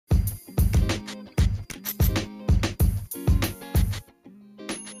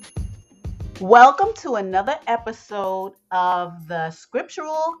Welcome to another episode of the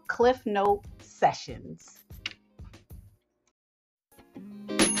Scriptural Cliff Note Sessions.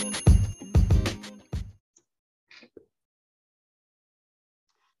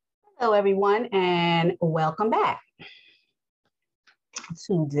 Hello, everyone, and welcome back.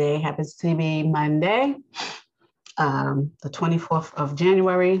 Today happens to be Monday, the 24th of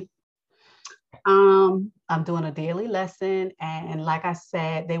January. I'm doing a daily lesson, and like I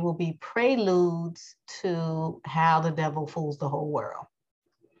said, they will be preludes to how the devil fools the whole world.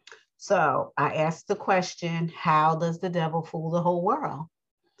 So I asked the question, how does the devil fool the whole world?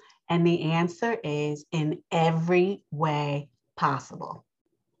 And the answer is in every way possible.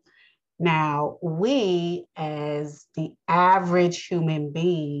 Now, we as the average human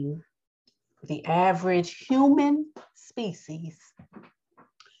being, the average human species,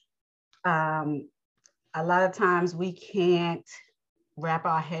 a lot of times we can't wrap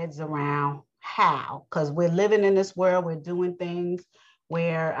our heads around how, because we're living in this world, we're doing things,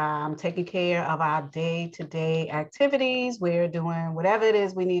 we're taking care of our day-to-day activities, we're doing whatever it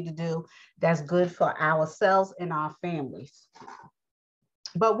is we need to do that's good for ourselves and our families.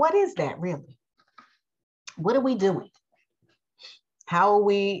 But what is that really? What are we doing? How are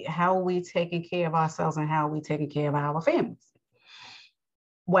we taking care of ourselves, and how are we taking care of our families?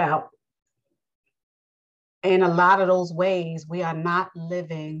 Well, in a lot of those ways, we are not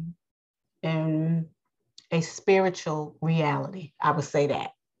living in a spiritual reality. I would say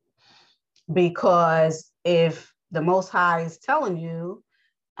that. Because if the Most High is telling you,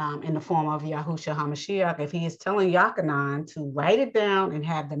 in the form of Yahushua HaMashiach, if he is telling Yakanan to write it down and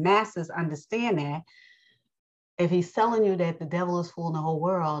have the masses understand that, if he's telling you that the devil is fooling the whole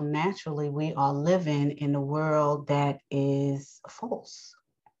world, naturally we are living in a world that is false.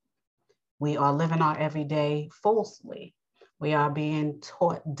 We are living our everyday falsely. We are being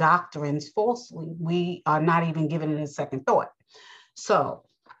taught doctrines falsely. We are not even giving it a second thought. So,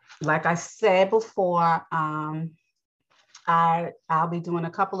 like I said before, I'll be doing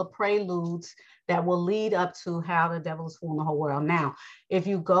a couple of preludes that will lead up to how the devil is fooling the whole world. Now, if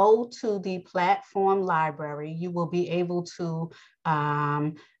you go to the platform library, you will be able to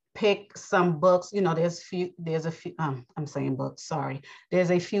pick some books. You know, there's a few, I'm saying books, sorry. There's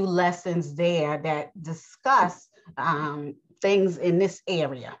a few lessons there that discuss things in this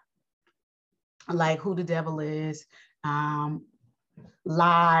area, like who the devil is,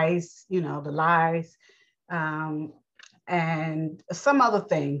 lies, the lies, and some other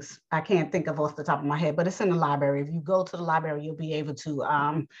things I can't think of off the top of my head, but it's in the library. If you go to the library, you'll be able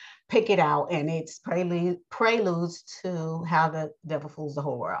to pick it out, and it's preludes to how the devil fools the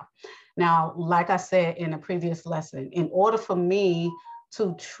whole world. Now, like I said in a previous lesson, in order for me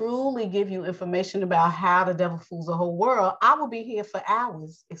to truly give you information about how the devil fools the whole world, I will be here for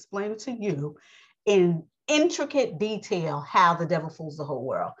hours explaining to you in intricate detail how the devil fools the whole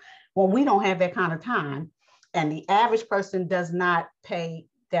world. When we don't have that kind of time, and the average person does not pay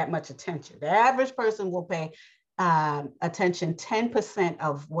that much attention. The average person will pay attention 10%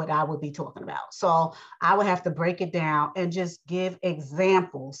 of what I would be talking about. So I would have to break it down and just give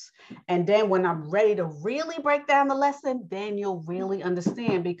examples. And then when I'm ready to really break down the lesson, then you'll really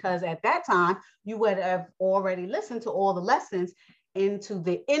understand, because at that time, you would have already listened to all the lessons into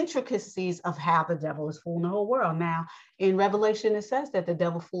the intricacies of how the devil is fooling the whole world. Now, in Revelation, it says that the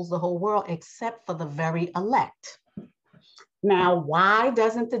devil fools the whole world except for the very elect. Now, why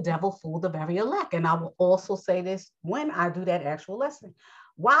doesn't the devil fool the very elect? And I will also say this when I do that actual lesson.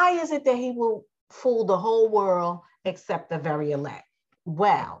 Why is it that he will fool the whole world except the very elect?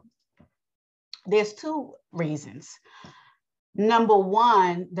 Well, there's two reasons. Number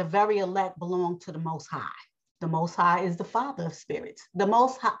one, the very elect belong to the Most High. The Most High is the Father of spirits. The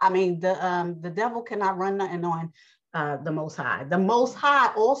Most High, the devil cannot run nothing on the Most High. The Most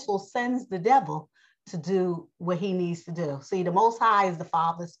High also sends the devil to do what he needs to do. See, the Most High is the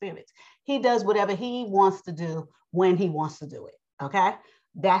Father of spirits. He does whatever he wants to do when he wants to do it. Okay,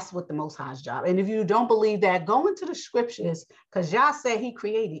 that's what the Most High's job. And if you don't believe that, go into the scriptures, because Yah said he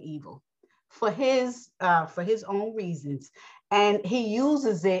created evil for his own reasons, and he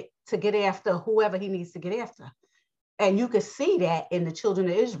uses it to get after whoever he needs to get after. And you can see that in the children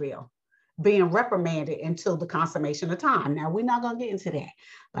of Israel being reprimanded until the consummation of time. Now, we're not going to get into that,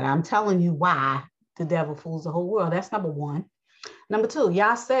 but I'm telling you why the devil fools the whole world. That's number one. Number two,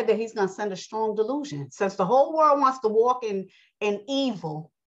 Yah said that he's going to send a strong delusion. Since the whole world wants to walk in evil,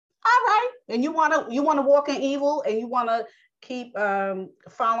 all right, and you want to walk in evil, and you want to keep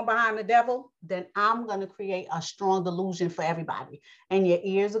following behind the devil, then I'm going to create a strong delusion for everybody. And your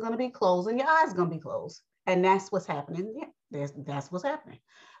ears are going to be closed and your eyes are going to be closed. And that's what's happening That's what's happening.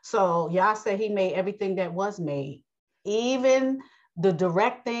 So Yah said he made everything that was made, even the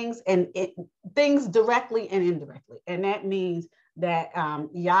direct things and things directly and indirectly. And that means that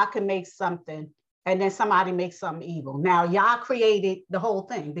Yah can make something and then somebody makes something evil. Now, Yah created the whole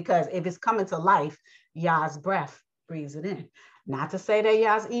thing, because if it's coming to life, Yah's breath breathes it in. Not to say that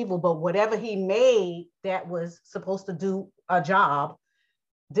Yah's evil, but whatever he made that was supposed to do a job,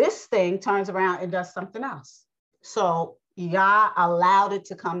 this thing turns around and does something else. So Yah allowed it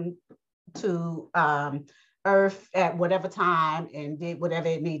to come to earth at whatever time and did whatever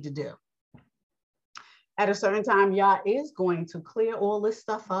it needed to do. At a certain time, Yah is going to clear all this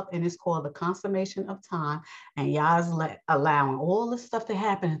stuff up, and it's called the consummation of time. And Yah is allowing all this stuff to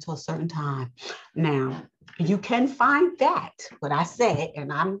happen until a certain time. Now, you can find that, what I said,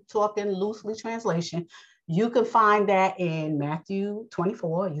 and I'm talking loosely translation. You can find that in Matthew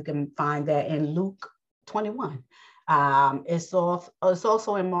 24. You can find that in Luke 21. It's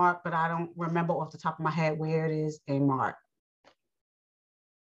also in Mark, but I don't remember off the top of my head where it is in Mark.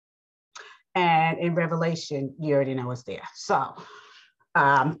 And in Revelation, you already know it's there. So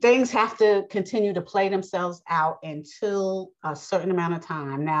things have to continue to play themselves out until a certain amount of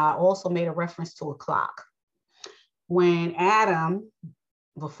time. Now, I also made a reference to a clock. When Adam,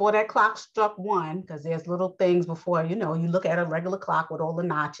 before that clock struck 1, because there's little things before, you look at a regular clock with all the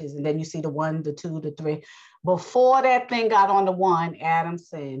notches, and then you see the 1, the 2, the 3. Before that thing got on the 1, Adam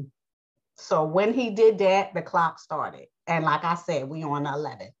sinned. So when he did that, the clock started. And like I said, we on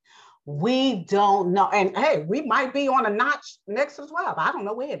 11. We don't know. And hey, we might be on a notch next to 12. I don't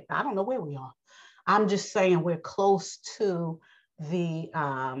know where we are. I'm just saying we're close to the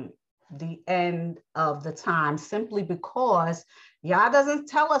end of the time, simply because Yah doesn't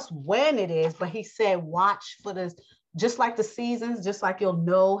tell us when it is, but he said, watch for this, just like the seasons, just like you'll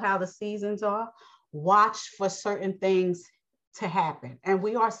know how the seasons are, watch for certain things to happen. And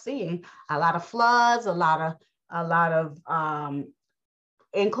we are seeing a lot of floods, a lot of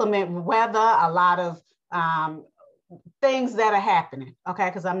inclement weather, a lot of things that are happening, okay?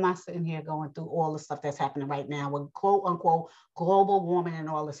 Because I'm not sitting here going through all the stuff that's happening right now with quote unquote global warming and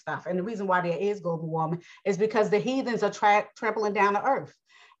all this stuff. And the reason why there is global warming is because the heathens are trampling down the earth.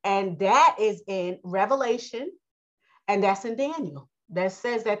 And that is in Revelation, and that's in Daniel. That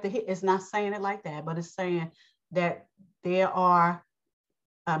says that it's not saying it like that, but it's saying that there are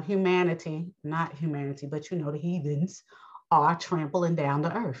humanity, not humanity, but the heathens are trampling down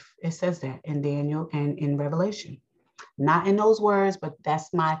the earth. It says that in Daniel and in Revelation. Not in those words, but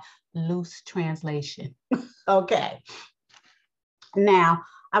that's my loose translation. Okay. Now,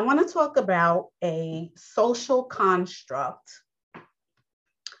 I want to talk about a social construct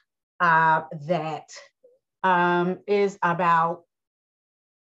that is about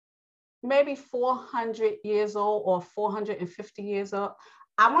maybe 400 years old or 450 years old.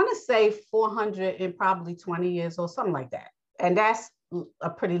 I want to say 420 years old, something like that. And that's a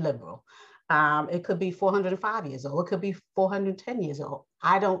pretty liberal. It could be 405 years old. It could be 410 years old.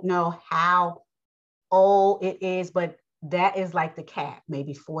 I don't know how old it is, but that is like the cap,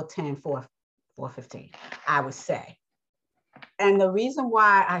 maybe 410, 415, I would say. And the reason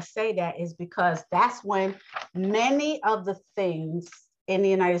why I say that is because that's when many of the things in the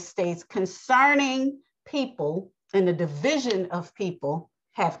United States concerning people and the division of people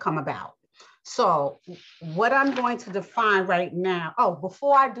have come about. So what I'm going to define right now,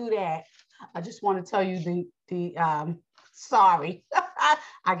 before I do that, I just want to tell you sorry,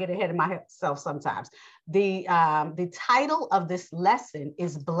 I get ahead of myself sometimes. The title of this lesson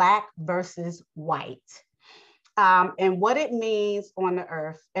is Black versus White, and what it means on the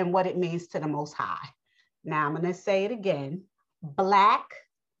earth and what it means to the Most High. Now I'm going to say it again, Black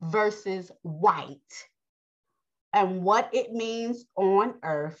versus White, and what it means on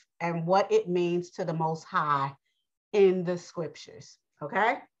earth and what it means to the Most High in the scriptures,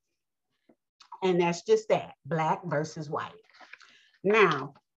 okay? And that's just that, Black versus White.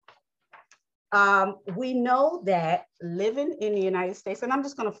 Now, we know that living in the United States, and I'm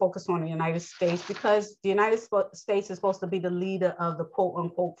just going to focus on the United States because the United States is supposed to be the leader of the quote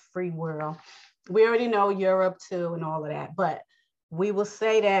unquote free world. We already know Europe too and all of that, but we will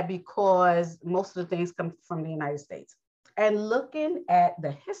say that because most of the things come from the United States. And looking at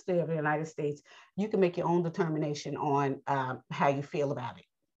the history of the United States, you can make your own determination on how you feel about it.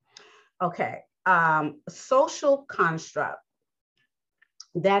 Okay, social construct.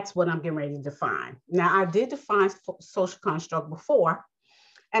 That's what I'm getting ready to define. Now, I did define social construct before,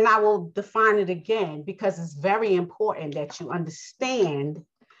 and I will define it again because it's very important that you understand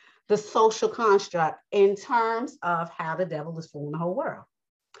the social construct in terms of how the devil is fooling the whole world.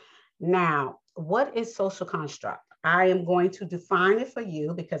 Now, what is social construct? I am going to define it for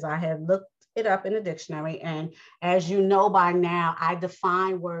you because I have looked it up in the dictionary. And as you know by now, I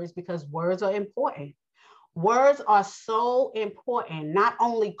define words because words are important. Words are so important, not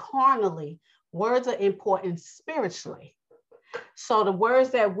only carnally, words are important spiritually. So the words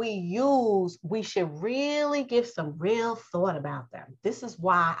that we use, we should really give some real thought about them. This is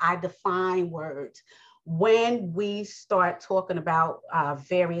why I define words when we start talking about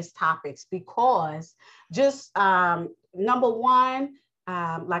various topics, because just number one,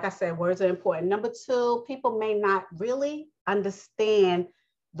 like I said, words are important. Number two, people may not really understand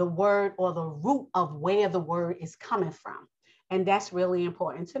the word or the root of where the word is coming from. And that's really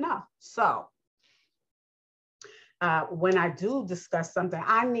important to know. So when I do discuss something,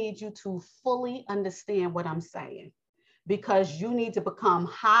 I need you to fully understand what I'm saying, because you need to become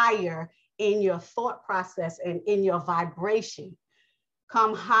higher in your thought process and in your vibration.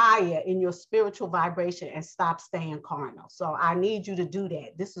 Come higher in your spiritual vibration and stop staying carnal. So I need you to do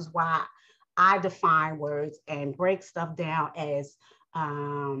that. This is why I define words and break stuff down as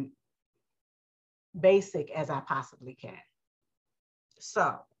basic as I possibly can.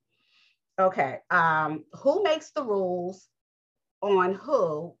 So, okay, who makes the rules on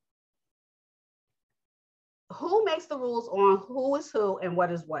who makes the rules on who is who and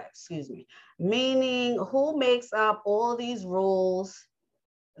what is what, excuse me. Meaning, who makes up all these rules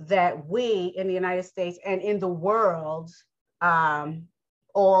that we in the United States and in the world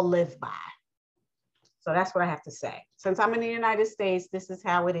all live by. So that's what I have to say. Since I'm in the United States, this is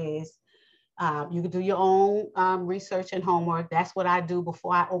how it is. You can do your own research and homework. That's what I do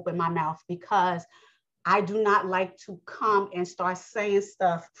before I open my mouth, because I do not like to come and start saying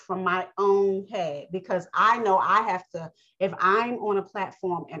stuff from my own head, because I know I have to, if I'm on a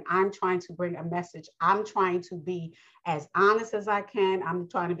platform and I'm trying to bring a message, I'm trying to be as honest as I can. I'm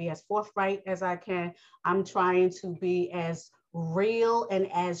trying to be as forthright as I can. I'm trying to be as real and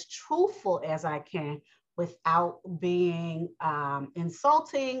as truthful as I can without being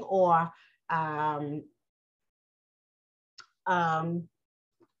insulting or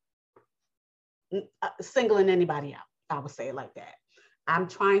singling anybody out. I would say it like that. I'm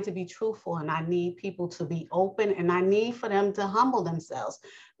trying to be truthful, and I need people to be open, and I need for them to humble themselves,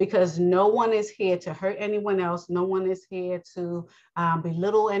 because no one is here to hurt anyone else. No one is here to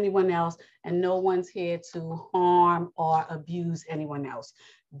belittle anyone else, and no one's here to harm or abuse anyone else.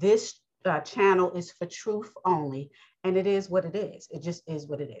 This channel is for truth only, and it is what it is. It just is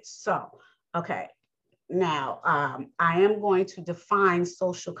what it is. So, okay. Now, I am going to define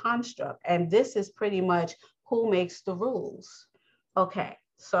social construct, and this is pretty much who makes the rules. Okay,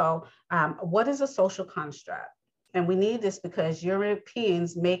 so what is a social construct? And we need this because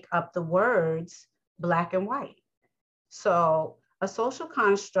Europeans make up the words black and white. So a social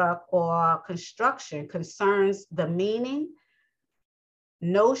construct or construction concerns the meaning,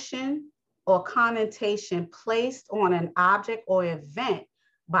 notion, or connotation placed on an object or event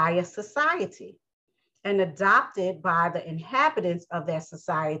by a society and adopted by the inhabitants of that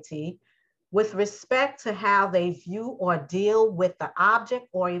society with respect to how they view or deal with the object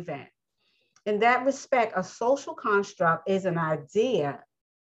or event. In that respect, a social construct is an idea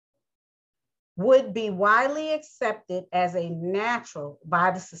would be widely accepted as a natural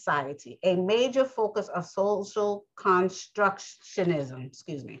by the society, a major focus of social constructionism,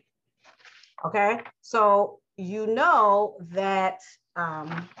 excuse me. Okay, so you know that,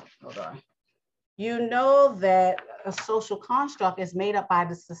 hold on. You know that a social construct is made up by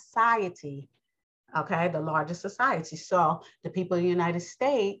the society, okay, the largest society. So the people in the United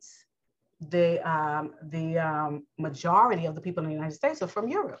States, the majority of the people in the United States are from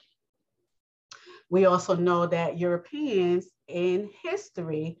Europe. We also know that Europeans in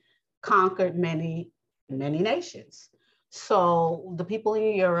history conquered many, many nations. So the people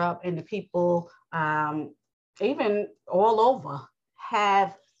in Europe and the people even all over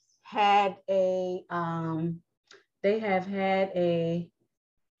have had a they have had a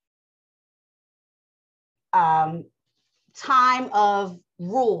time of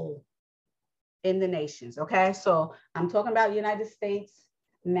rule in the nations. Okay, so I'm talking about United States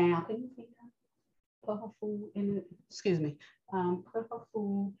now. Can you see that? Put her food in. Excuse me. Put her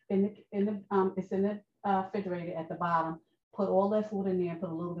food in the it's in the refrigerator at the bottom. Put all that food in there and put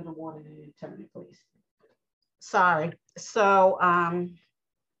a little bit of water in it and turn it, please. Sorry. So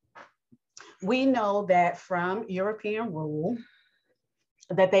we know that from European rule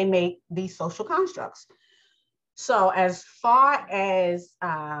that they make these social constructs. So as far as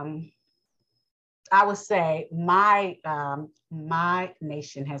I would say my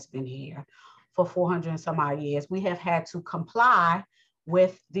nation has been here for 400 and some odd years, we have had to comply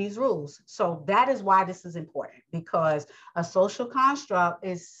with these rules. So that is why this is important, because a social construct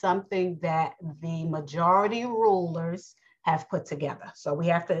is something that the majority rulers have put together. So we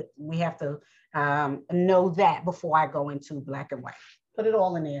have to know that before I go into black and white. Put it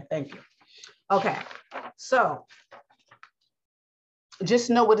all in there. Thank you. Okay, so just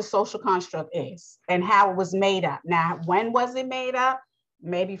know what a social construct is and how it was made up. Now, when was it made up?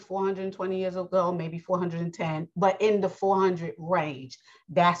 Maybe 420 years ago, maybe 410, but in the 400 range,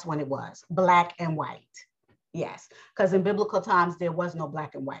 that's when it was black and white. Yes, because in biblical times, there was no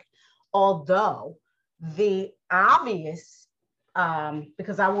black and white. Although the obvious,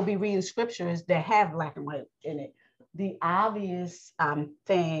 because I will be reading scriptures that have black and white in it, the obvious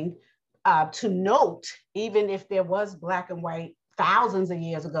thing to note, even if there was black and white thousands of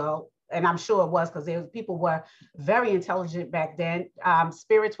years ago, and I'm sure it was, because people were very intelligent back then.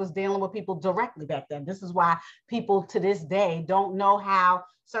 Spirits was dealing with people directly back then. This is why people to this day don't know how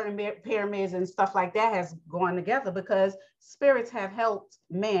certain pyramids and stuff like that has gone together, because spirits have helped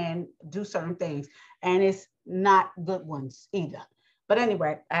men do certain things, and it's not good ones either. But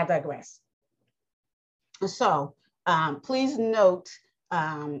anyway, I digress. So please note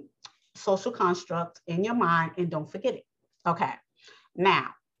social construct in your mind and don't forget it. Okay, now,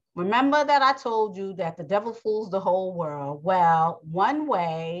 remember that I told you that the devil fools the whole world. Well, one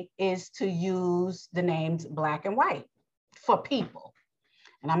way is to use the names black and white for people.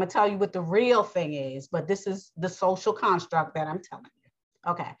 And I'm going to tell you what the real thing is, but this is the social construct that I'm telling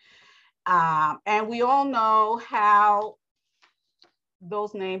you. Okay. And we all know how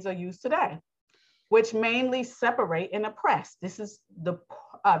those names are used today, which mainly separate and oppress. This is the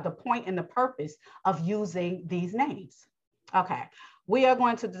point and the purpose of using these names. Okay. We are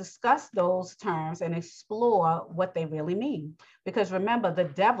going to discuss those terms and explore what they really mean. Because remember, the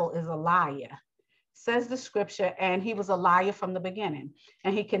devil is a liar, says the scripture, and he was a liar from the beginning.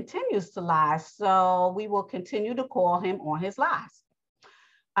 And he continues to lie, so we will continue to call him on his lies.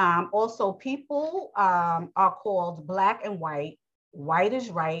 Also, people are called black and white. White is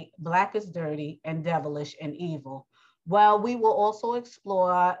right, black is dirty, and devilish and evil. Well, we will also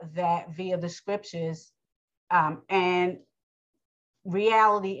explore that via the scriptures and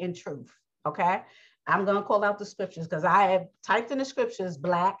reality and truth. Okay, I'm going to call out the scriptures because I have typed in the scriptures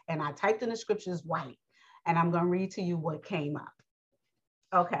black and I typed in the scriptures white, and I'm going to read to you what came up.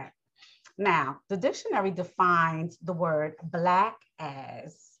 Okay, now the dictionary defines the word black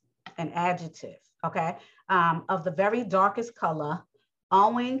as an adjective, okay, of the very darkest color,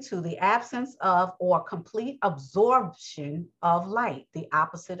 owing to the absence of or complete absorption of light, the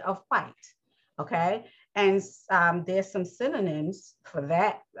opposite of white. Okay. And there's some synonyms for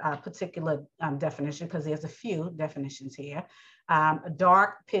that particular definition, because there's a few definitions here.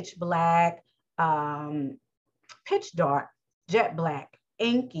 Dark, pitch black, pitch dark, jet black,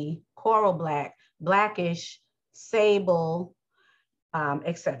 inky, coral black, blackish, sable,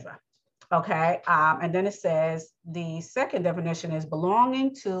 etc. Okay, and then it says the second definition is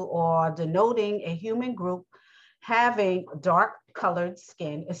belonging to or denoting a human group having dark colored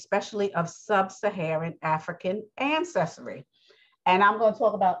skin, especially of sub-Saharan African ancestry. And I'm going to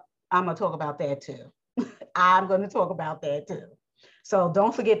talk about that too. I'm going to talk about that too. So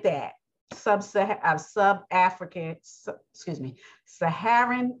don't forget that Saharan African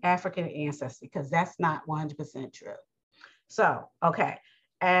ancestry, because that's not 100% true. So, okay.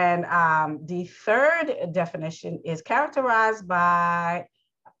 And the third definition is characterized by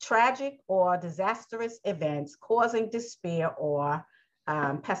tragic or disastrous events causing despair or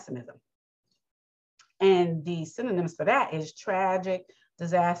pessimism. And the synonyms for that is tragic,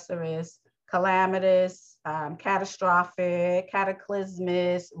 disastrous, calamitous, catastrophic,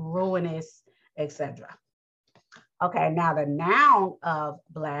 cataclysmic, ruinous, etc. Okay, now the noun of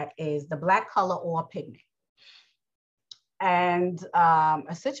black is the black color or pigment. And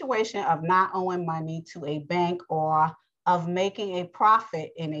a situation of not owing money to a bank or of making a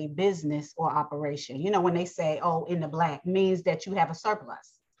profit in a business or operation. You know, when they say, oh, in the black, means that you have a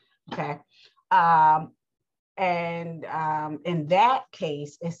surplus, okay? In that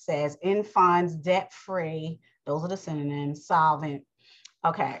case, it says in funds, debt-free, those are the synonyms, solvent,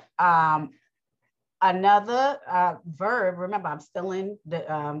 okay. Another verb, remember, I'm still in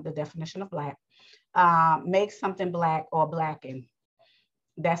the definition of black, make something black or blacken.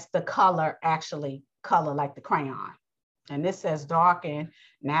 That's the color, actually, color like the crayon. And this says darken.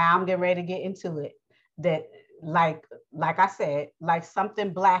 Now I'm getting ready to get into it. That like I said, like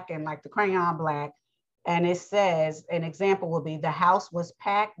something blackened, like the crayon black. And it says, an example would be the house was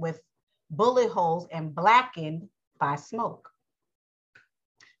packed with bullet holes and blackened by smoke.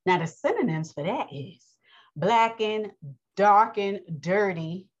 Now the synonyms for that is blackened, darken,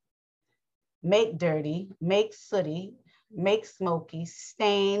 dirty, make sooty, make smoky,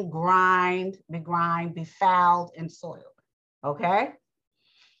 stain, grind, begrimed, befouled, and soiled. Okay?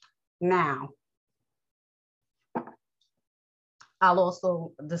 Now, I'll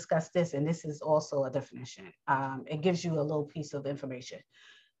also discuss this, and this is also a definition. It gives you a little piece of information.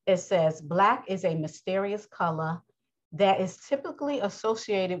 It says, black is a mysterious color that is typically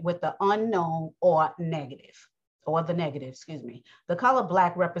associated with the unknown or the negative, excuse me. The color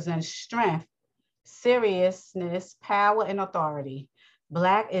black represents strength, seriousness, power, and authority.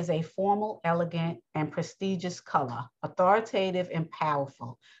 Black is a formal, elegant, and prestigious color, authoritative and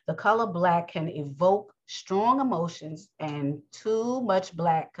powerful. The color black can evoke strong emotions, and too much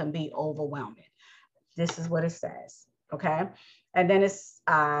black can be overwhelming. This is what it says, okay? And then it's,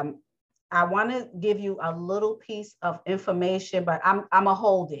 I want to give you a little piece of information, but I'm gonna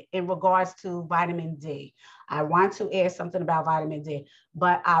hold it in regards to vitamin D. I want to add something about vitamin D,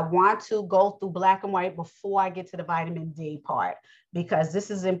 but I want to go through black and white before I get to the vitamin D part, because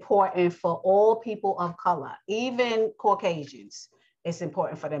this is important for all people of color, even Caucasians. It's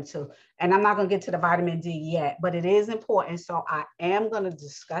important for them too. And I'm not gonna get to the vitamin D yet, but it is important. So I am gonna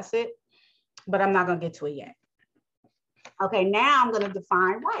discuss it, but I'm not gonna get to it yet. Okay, now I'm gonna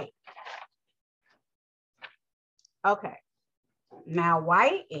define white. Okay, now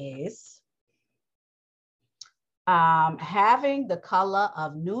white is having the color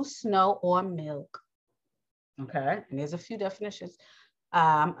of new snow or milk. Okay, and there's a few definitions.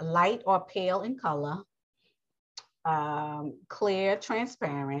 Light or pale in color, clear,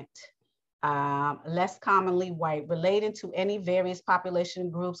 transparent, less commonly white, relating to any various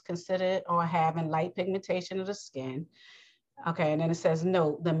population groups considered or having light pigmentation of the skin. Okay, and then it says,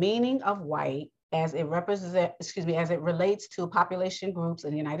 note, the meaning of white as it relates to population groups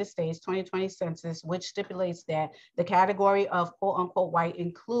in the United States 2020 census, which stipulates that the category of quote unquote white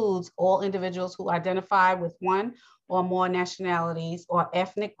includes all individuals who identify with one or more nationalities or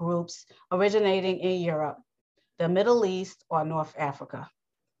ethnic groups originating in Europe, the Middle East, or North Africa.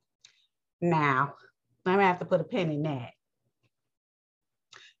 Now, I'm gonna have to put a pin in that.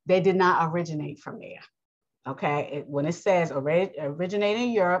 They did not originate from there. Okay, when it says originating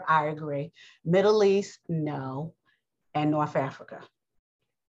in Europe, I agree. Middle East, no, and North Africa.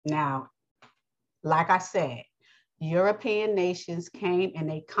 Now, like I said, European nations came and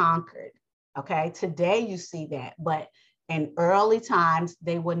they conquered. Okay, today you see that, but in early times,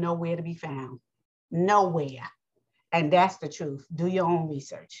 they were nowhere to be found. Nowhere. And that's the truth. Do your own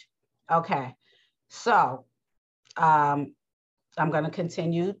research. Okay, so I'm going to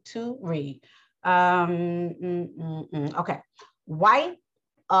continue to read. Okay, white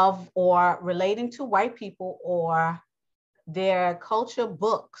of or relating to white people or their culture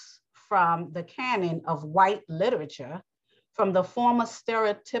books from the canon of white literature, from the former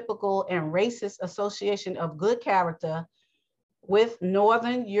stereotypical and racist association of good character with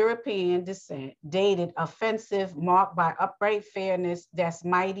Northern European descent, dated, offensive, marked by upright fairness, that's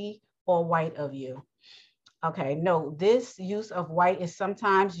mighty or white of you. Okay, no, this use of white is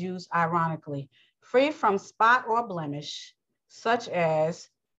sometimes used ironically. Free from spot or blemish, such as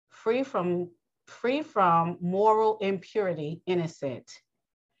free from moral impurity, innocent.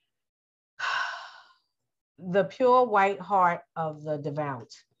 The pure white heart of the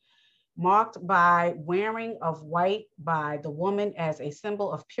devout, marked by wearing of white by the woman as a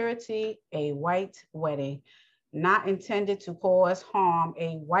symbol of purity, a white wedding, not intended to cause harm,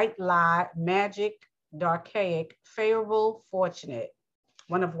 a white lie, magic, archaic, favorable, fortunate,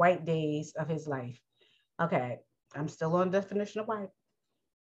 one of white days of his life. Okay, I'm still on the definition of white.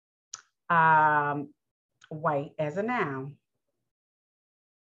 White as a noun.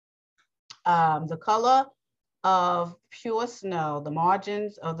 The color of pure snow, the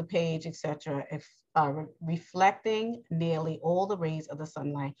margins of the page, etc., reflecting nearly all the rays of the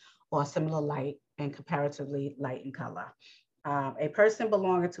sunlight or similar light and comparatively light in color. A person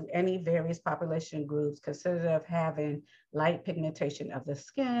belonging to any various population groups considered of having light pigmentation of the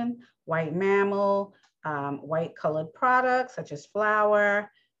skin, white mammal, white colored products such as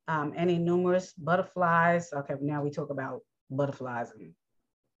flour, any numerous butterflies. Okay, now we talk about butterflies and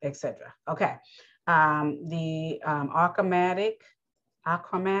etc. Okay, the achromatic,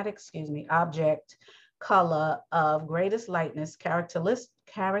 object color of greatest lightness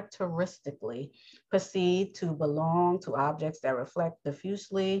characteristically perceived to belong to objects that reflect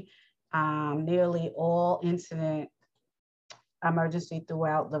diffusely nearly all incident emergency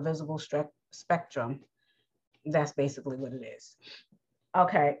throughout the visible spectrum. That's basically what it is.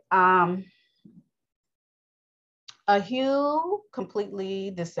 Okay. A hue completely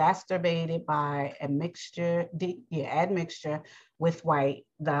exacerbated by a mixture, admixture with white,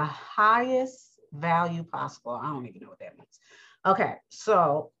 the highest value possible. I don't even know what that means. Okay,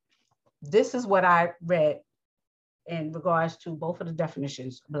 so this is what I read in regards to both of the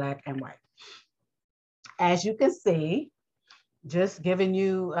definitions, black and white. As you can see, just giving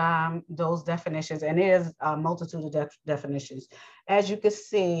you those definitions, and there's a multitude of definitions. As you can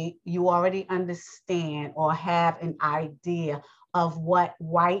see, you already understand or have an idea of what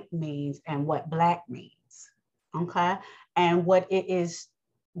white means and what black means, okay? And what it is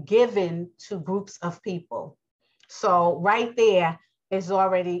given to groups of people. So right there is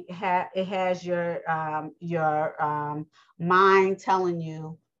already, it has your mind telling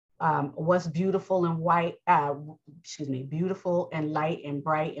you what's beautiful and white, beautiful and light and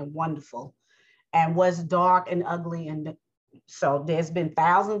bright and wonderful, and what's dark and ugly. And so there's been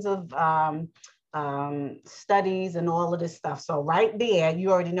thousands of studies and all of this stuff. So right there,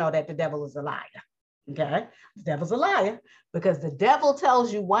 you already know that the devil is a liar, okay? The devil's a liar because the devil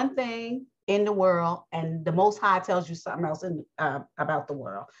tells you one thing in the world, and the Most High tells you something else about the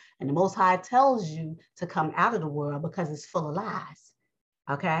world. And the Most High tells you to come out of the world because it's full of lies.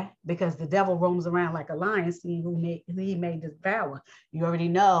 Okay, because the devil roams around like a lion, seeing who he may devour. You already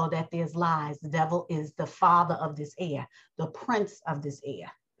know that there's lies. The devil is the father of this air, the prince of this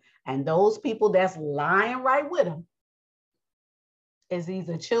air. And those people that's lying right with him is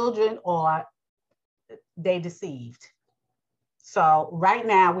either children or they deceived. So right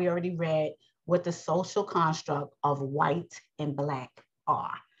now we already read what the social construct of white and black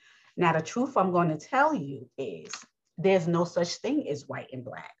are. Now the truth I'm going to tell you is there's no such thing as white and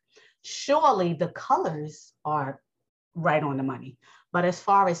black. Surely the colors are right on the money. But as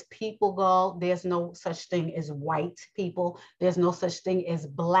far as people go, there's no such thing as white people. There's no such thing as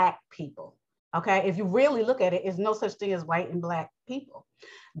black people. Okay, if you really look at it, there's no such thing as white and black people.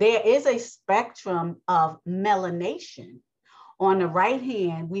 There is a spectrum of melanation. On the right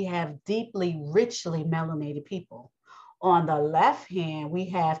hand, we have deeply, richly melanated people. On the left hand, we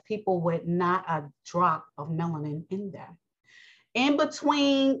have people with not a drop of melanin in them. In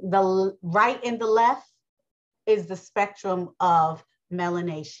between the right and the left is the spectrum of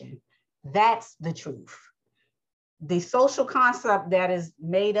melanation. That's the truth. The social concept that is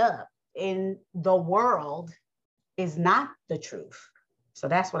made up in the world is not the truth. So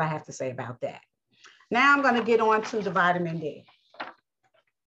that's what I have to say about that. Now I'm going to get on to the vitamin D.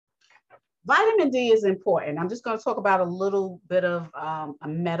 Vitamin D is important. I'm just going to talk about a little bit of a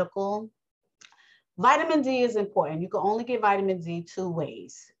medical. Vitamin D is important. You can only get vitamin D two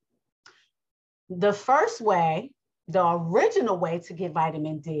ways. The first way, the original way to get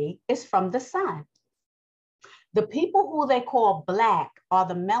vitamin D is from the sun. The people who they call black are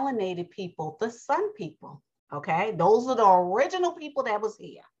the melanated people, the sun people, okay? Those are the original people that was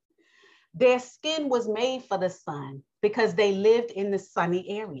here. Their skin was made for the sun because they lived in the sunny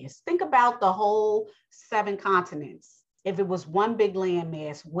areas. Think about the whole 7 continents. If it was one big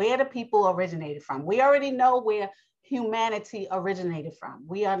landmass, where the people originated from. We already know where humanity originated from.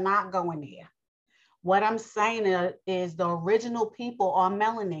 We are not going there. What I'm saying is the original people are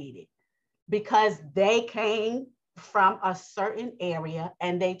melanated because they came from a certain area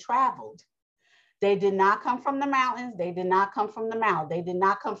and they traveled. They did not come from the mountains. They did not come from the mount. They did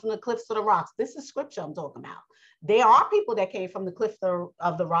not come from the cliffs of the rocks. This is scripture I'm talking about. There are people that came from the cliff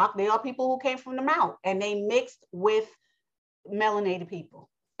of the rock. There are people who came from the mount and they mixed with melanated people.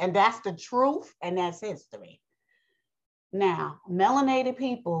 And that's the truth and that's history. Now, melanated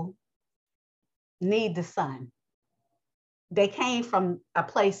people need the sun. They came from a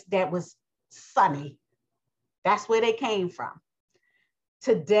place that was sunny. That's where they came from.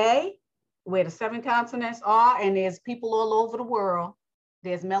 Today, where the 7 continents are, and there's people all over the world,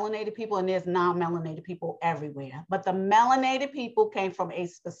 there's melanated people and there's non-melanated people everywhere. But the melanated people came from a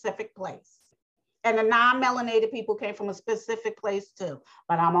specific place. And the non-melanated people came from a specific place too.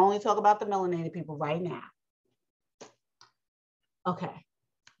 But I'm only talking about the melanated people right now. Okay.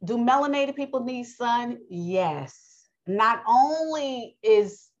 Do melanated people need sun? Yes. Not only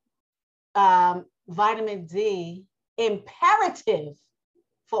is vitamin D imperative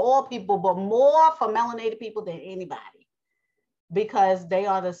for all people, but more for melanated people than anybody, because they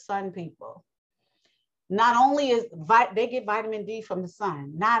are the sun people. Not only is they get vitamin D from the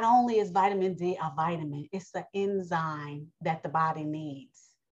sun, not only is vitamin D a vitamin, it's an enzyme that the body needs.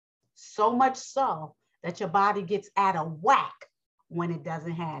 So much so that your body gets out of whack when it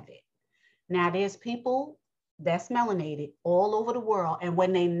doesn't have it. Now there's people that's melanated all over the world, and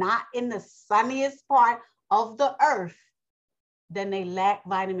when they're not in the sunniest part of the earth, then they lack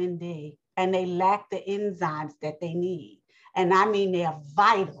vitamin D and they lack the enzymes that they need. And I mean, they're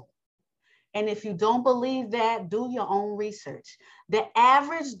vital. And if you don't believe that, do your own research. The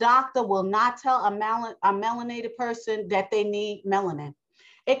average doctor will not tell a melanated person that they need melanin.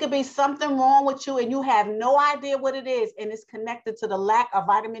 It could be something wrong with you and you have no idea what it is, and it's connected to the lack of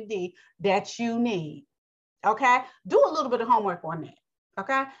vitamin D that you need. Okay? Do a little bit of homework on that.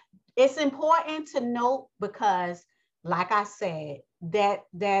 Okay? It's important to note because, like I said,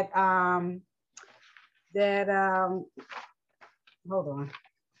 hold on.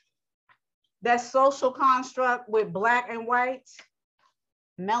 That social construct with black and white,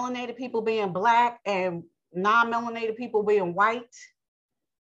 melanated people being black and non-melanated people being white,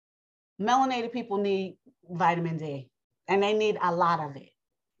 melanated people need vitamin D, and they need a lot of it.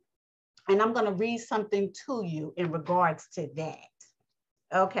 And I'm going to read something to you in regards to that.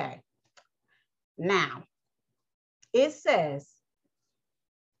 Okay. Now, it says,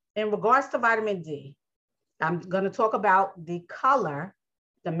 in regards to vitamin D, I'm going to talk about the color,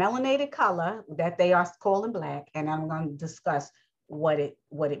 the melanated color that they are calling black, and I'm going to discuss what it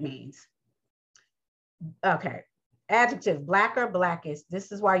means. Okay. Adjective, black or blackest.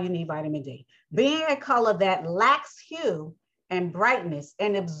 This is why you need vitamin D. Being a color that lacks hue and brightness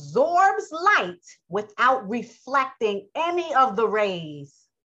and absorbs light without reflecting any of the rays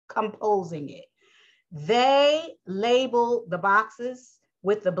composing it. They label the boxes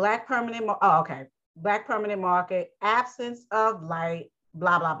with the black permanent, black permanent marker, absence of light,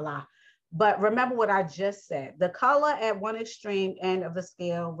 blah, blah, blah. But remember what I just said. The color at one extreme end of the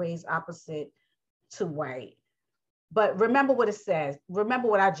scale weighs opposite to white. But remember what it says. Remember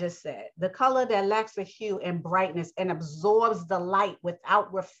what I just said. The color that lacks the hue and brightness and absorbs the light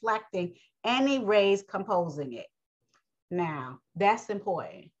without reflecting any rays composing it. Now, that's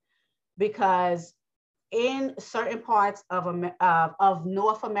important because in certain parts of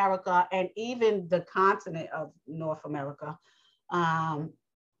North America and even the continent of North America,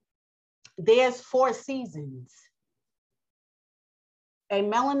 there's 4 seasons. A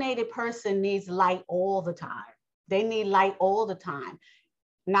melanated person needs light all the time. They need light all the time.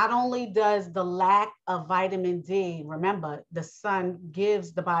 Not only does the lack of vitamin D, remember, the sun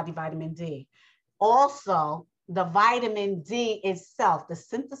gives the body vitamin D. Also, the vitamin D itself, the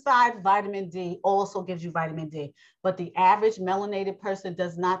synthesized vitamin D also gives you vitamin D. But the average melanated person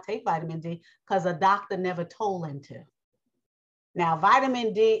does not take vitamin D because a doctor never told them to. Now,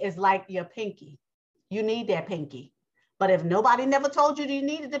 vitamin D is like your pinky. You need that pinky. But if nobody never told you you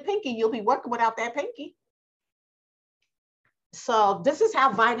needed the pinky, you'll be working without that pinky. So this is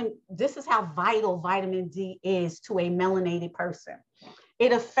how vital vitamin D is to a melanated person.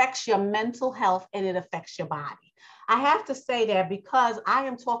 It affects your mental health and it affects your body. I have to say that because I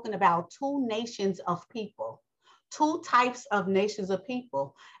am talking about 2 nations of people, 2 types of nations of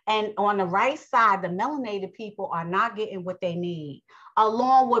people. And on the right side, the melanated people are not getting what they need,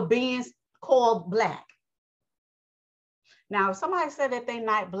 along with being called black. Now, if somebody said that they're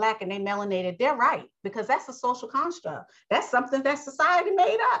not black and they melanated, they're right, because that's a social construct. That's something that society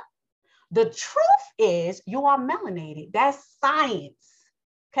made up. The truth is you are melanated. That's science.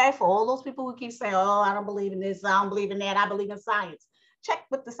 Okay, for all those people who keep saying, oh, I don't believe in this, I don't believe in that, I believe in science. Check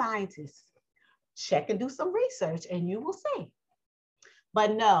with the scientists. Check and do some research and you will see.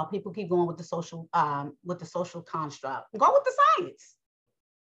 But no, people keep going with the social construct. Go with the science.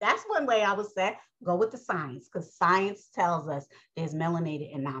 That's one way I would say, go with the science, because science tells us there's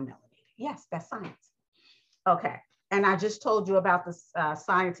melanated and non-melanated. Yes, that's science. Okay, and I just told you about the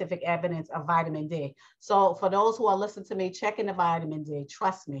scientific evidence of vitamin D. So for those who are listening to me, checking the vitamin D,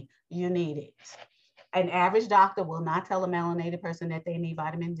 trust me, you need it. An average doctor will not tell a melanated person that they need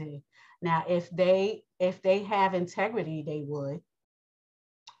vitamin D. Now, if they have integrity, they would,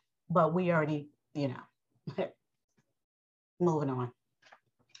 but we already, moving on.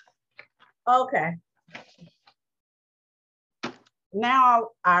 Okay. Now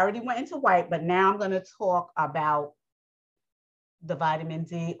I already went into white, but now I'm going to talk about the vitamin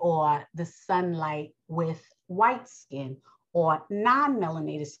D or the sunlight with white skin or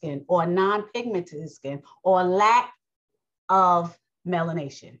non-melanated skin or non-pigmented skin or lack of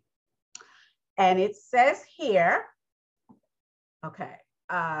melanation. And it says here, okay,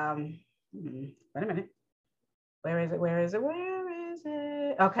 wait a minute. Where is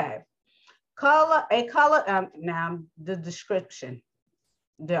it? Okay. Now the description.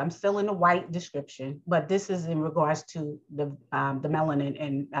 I'm still in the white description, but this is in regards to the melanin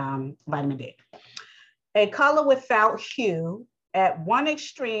and vitamin D. A color without hue at one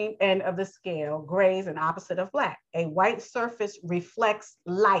extreme end of the scale, grays and opposite of black. A white surface reflects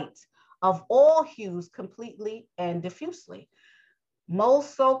light of all hues completely and diffusely.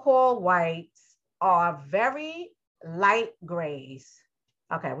 Most so-called whites are very light grays.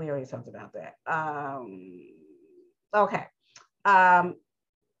 Okay, we already talked about that. Okay.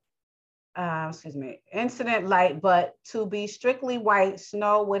 Excuse me, incident light, but to be strictly white,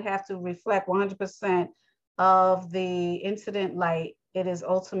 snow would have to reflect 100% of the incident light. It is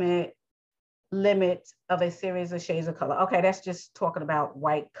ultimate limit of a series of shades of color. Okay, that's just talking about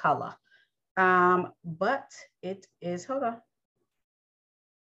white color. But it is, hold on.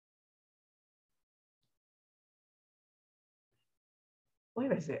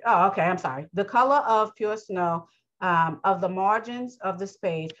 Where is it? Oh, okay, I'm sorry. The color of pure snow of the margins of the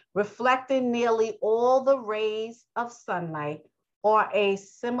space, reflecting nearly all the rays of sunlight or a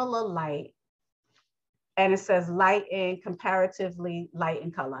similar light. And it says light in comparatively light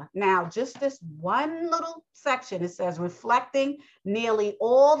in color. Now, just this one little section, it says reflecting nearly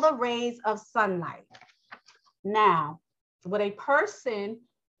all the rays of sunlight. Now, with a person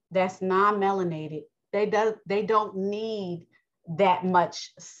that's non-melanated, they don't need that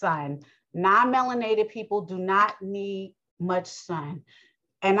much sun. Non-melanated people do not need much sun.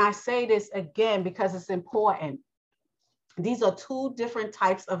 And I say this again because it's important. These are two different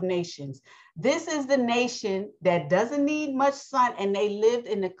types of nations. This is the nation that doesn't need much sun, and they lived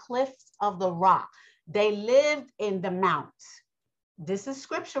in the cliffs of the rock. They lived in the mounts. This is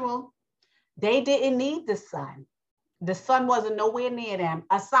scriptural. They didn't need the sun. The sun wasn't nowhere near them,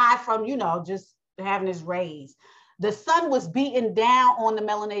 aside from, just having its rays. The sun was beating down on the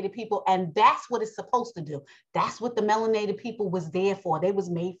melanated people, and that's what it's supposed to do. That's what the melanated people was there for. They was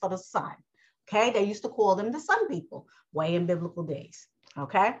made for the sun. Okay, they used to call them the sun people way in biblical days.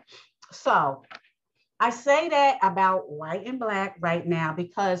 Okay, so I say that about white and black right now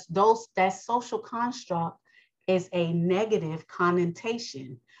because that social construct is a negative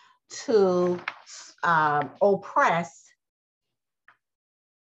connotation to oppress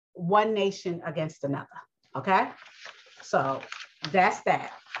one nation against another. Okay, so that's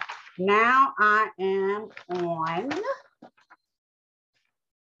that. Now I am on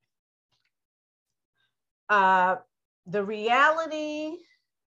the reality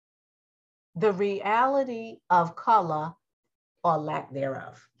of color or lack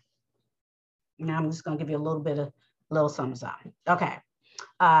thereof. Now I'm just going to give you a little something. Okay.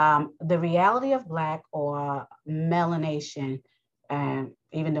 The reality of black or melanation,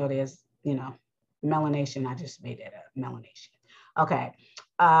 even though there's, melanation, I just made it a melanation. Okay.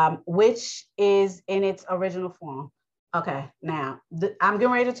 Which is in its original form. Okay. Now I'm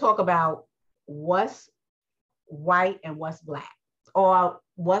getting ready to talk about what's white and what's black, or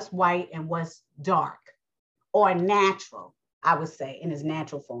what's white and what's dark, or natural, I would say, in its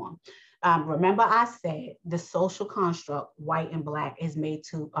natural form. Remember I said the social construct, white and black, is made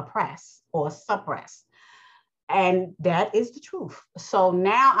to oppress or suppress. And that is the truth. So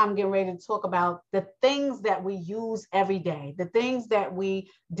now I'm getting ready to talk about the things that we use every day, the things that we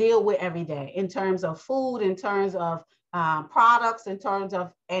deal with every day in terms of food, in terms of products, in terms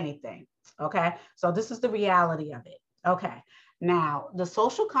of anything. Okay, so this is the reality of it. Okay, now the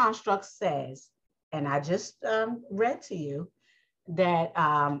social construct says, and I just read to you, that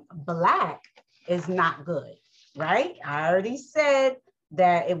black is not good, right? I already said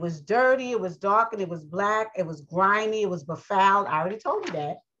that it was dirty, it was dark, and it was black, it was grimy, it was befouled. I already told you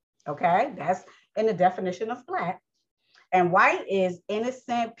that. Okay, that's in the definition of black. And white is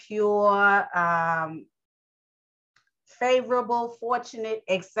innocent, pure, favorable, fortunate,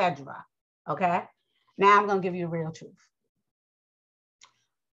 etc. Okay, now I'm going to give you the real truth.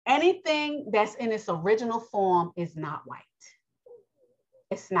 Anything that's in its original form is not white.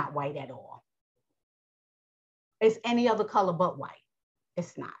 It's not white at all. It's any other color but white.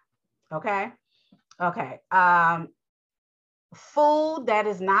 It's not. Okay. Okay. Food that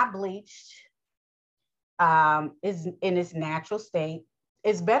is not bleached is in its natural state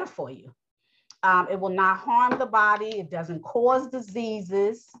is better for you. It will not harm the body. It doesn't cause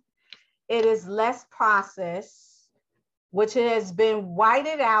diseases. It is less processed, which has been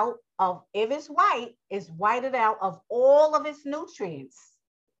whited out of, if it's white, it's whited out of all of its nutrients,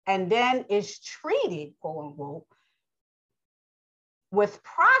 and then it's treated, quote unquote, with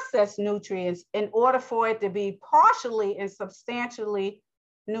processed nutrients in order for it to be partially and substantially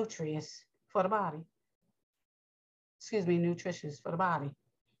nutritious for the body. Excuse me, nutritious for the body.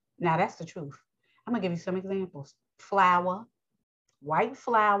 Now that's the truth. I'm gonna give you some examples. Flour, white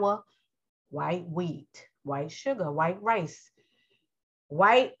wheat, white sugar, white rice,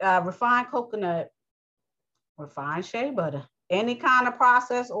 white refined coconut, refined shea butter, any kind of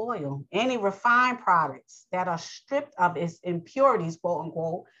processed oil, any refined products that are stripped of its impurities, quote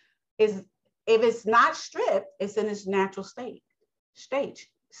unquote, is, if it's not stripped, it's in its natural state. state,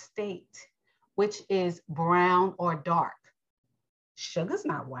 which is brown or dark. Sugar's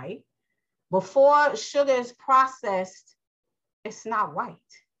not white. Before sugar is processed, it's not white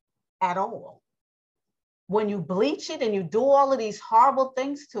at all. When you bleach it and you do all of these horrible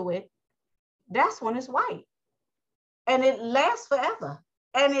things to it, that's when it's white. And it lasts forever.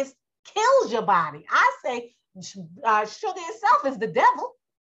 And it kills your body. I say sugar itself is the devil.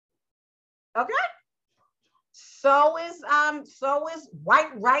 Okay? So is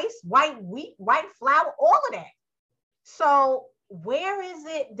white rice, white wheat, white flour, all of that. So where is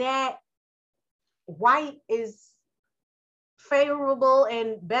it that white is favorable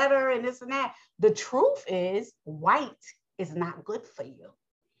and better and this and that? The truth is white is not good for you.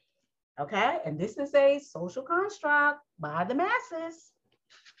 Okay, and this is a social construct by the masses.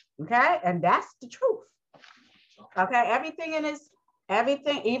 Okay, and that's the truth. Okay,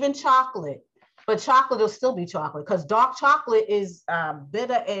 everything, even chocolate, but chocolate will still be chocolate because dark chocolate is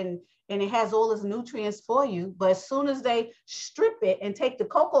bitter and it has all its nutrients for you. But as soon as they strip it and take the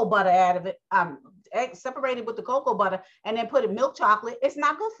cocoa butter out of it, separate it with the cocoa butter and then put in milk chocolate, it's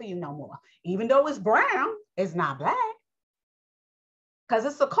not good for you no more. Even though it's brown, it's not black. Because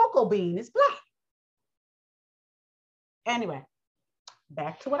it's a cocoa bean, it's black. Anyway,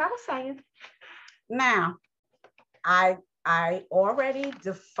 back to what I was saying. Now, I already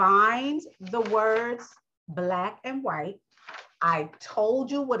defined the words black and white. I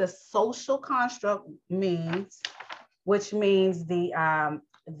told you what a social construct means, which means I'm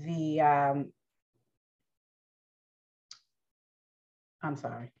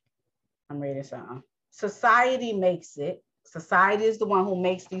sorry, I'm reading something. Society makes it. Society is the one who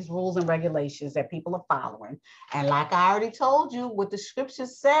makes these rules and regulations that people are following. And like I already told you, what the scripture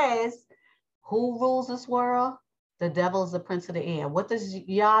says, who rules this world? The devil is the prince of the air. What does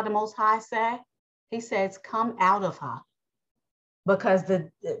Yah, the Most High, say? He says, come out of her. Because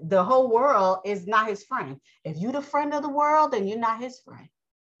the whole world is not his friend. If you're the friend of the world, then you're not his friend.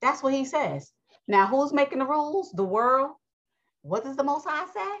 That's what he says. Now, who's making the rules? The world. What does the Most High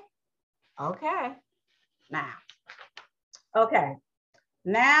say? Okay.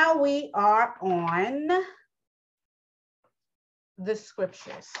 Now we are on the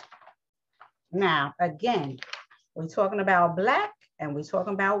scriptures. Now, again, we're talking about black and we're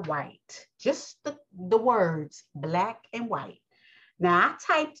talking about white. Just the words black and white. Now, I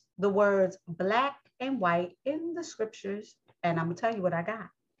typed the words black and white in the scriptures, and I'm going to tell you what I got.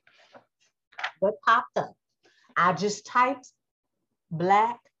 What popped up? I just typed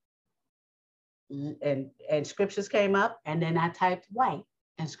black and scriptures came up, and then I typed white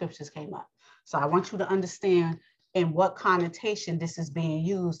and scriptures came up. So I want you to understand in what connotation this is being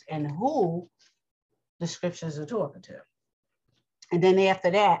used and who the scriptures are talking to. And then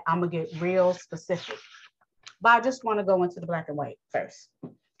after that, I'm going to get real specific. But I just want to go into the black and white first.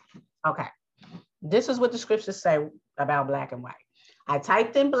 Okay. This is what the scriptures say about black and white. I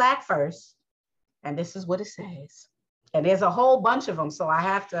typed in black first, and this is what it says. And there's a whole bunch of them, so I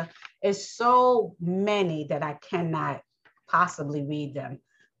have to, it's so many that I cannot possibly read them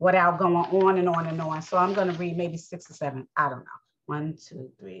without going on and on and on. So I'm going to read maybe 6 or 7. I don't know. 1,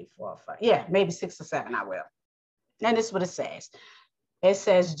 2, 3, 4, 5. Yeah, maybe 6 or 7 I will. And this is what it says. It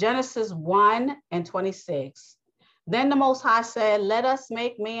says Genesis 1:26. Then the Most High said, let us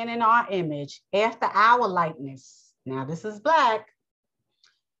make man in our image, after our likeness. Now this is black.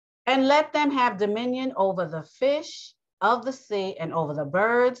 And let them have dominion over the fish of the sea and over the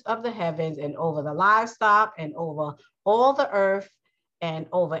birds of the heavens and over the livestock and over all the earth and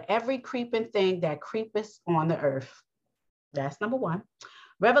over every creeping thing that creepeth on the earth. That's number 1.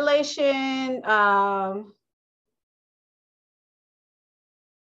 Revelation,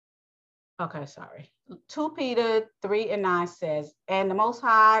 okay, sorry. 2 Peter 3:9 says, and the Most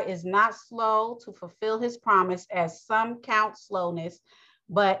High is not slow to fulfill his promise, as some count slowness,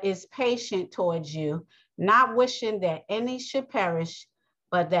 but is patient towards you, not wishing that any should perish,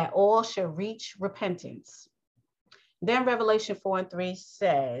 but that all should reach repentance. Then Revelation 4:3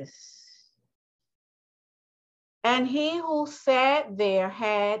 says, and he who sat there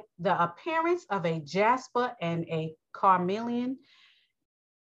had the appearance of a jasper and a carnelian,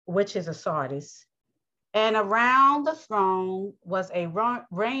 which is a sardis. And around the throne was a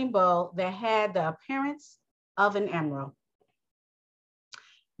rainbow that had the appearance of an emerald.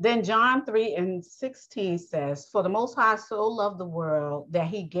 Then John 3:16 says, for the Most High so loved the world that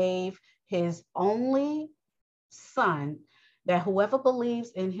he gave his only Son, that whoever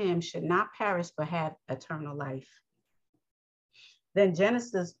believes in him should not perish but have eternal life. Then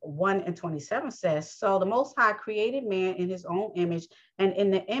Genesis 1:27 says, so the Most High created man in his own image, and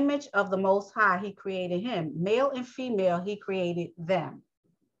in the image of the Most High, he created him. Male and female, he created them.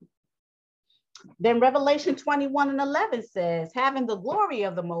 Then Revelation 21:11 says, having the glory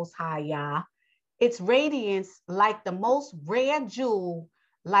of the Most High Yah, its radiance like the most rare jewel,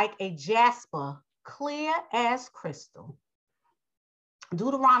 like a jasper, clear as crystal.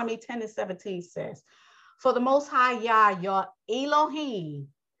 Deuteronomy 10:17 says, for the Most High Yah, your Elohim,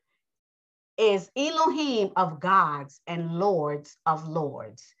 is Elohim of gods and lords of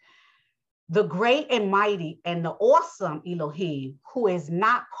lords, the great and mighty and the awesome Elohim, who is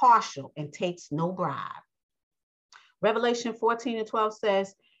not partial and takes no bribe. Revelation 14:12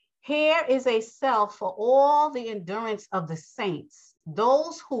 says, here is a self for all the endurance of the saints,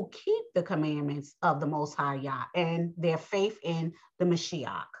 those who keep the commandments of the Most High Yah and their faith in the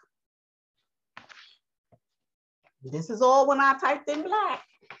Mashiach. This is all when I typed in black.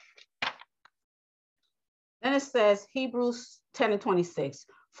 Then it says, Hebrews 10:26,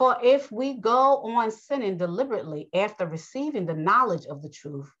 for if we go on sinning deliberately after receiving the knowledge of the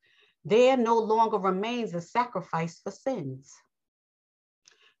truth, there no longer remains a sacrifice for sins.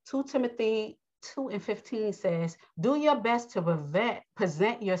 2 Timothy 2:15 says, do your best to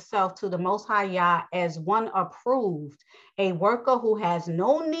present yourself to the Most High Yah as one approved, a worker who has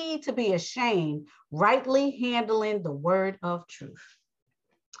no need to be ashamed, rightly handling the word of truth.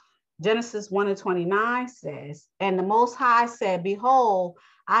 Genesis 1:29 says, and the Most High said, behold,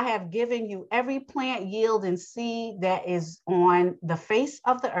 I have given you every plant yielding seed that is on the face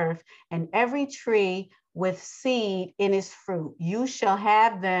of the earth, and every tree with seed in its fruit. You shall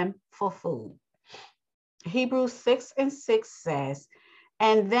have them for food. Hebrews 6:6 says,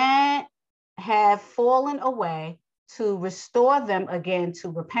 and then have fallen away, to restore them again to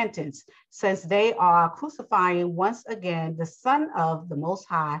repentance, since they are crucifying once again the Son of the Most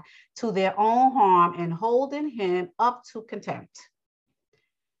High to their own harm and holding him up to contempt.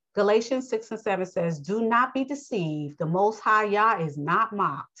 Galatians 6:7 says, do not be deceived. The Most High Yah is not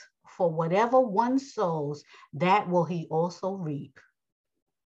mocked. For whatever one sows, that will he also reap.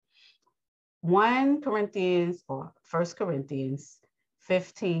 1 Corinthians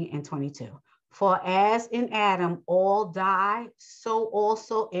 15:22. For as in Adam all die, so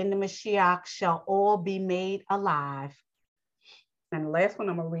also in the Mashiach shall all be made alive. And the last one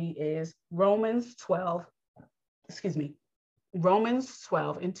I'm going to read is Romans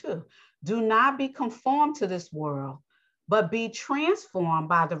 12:2. Do not be conformed to this world, but be transformed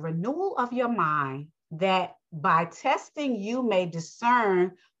by the renewal of your mind, that by testing you may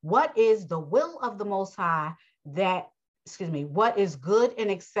discern what is the will of the Most High, what is good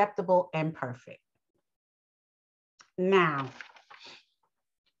and acceptable and perfect. Now,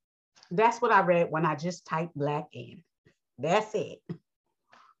 that's what I read when I just typed black in. That's it.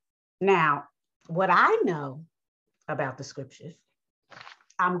 Now, what I know about the scriptures,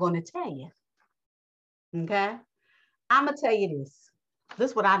 I'm going to tell you. Okay? I'm going to tell you this.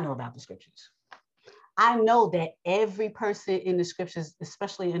 This is what I know about the scriptures. I know that every person in the scriptures,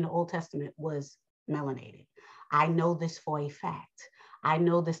 especially in the Old Testament, was melanated. I know this for a fact. I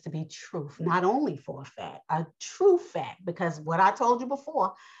know this to be truth, not only for a fact, a true fact, because what I told you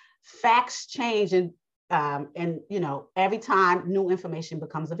before, facts change and every time new information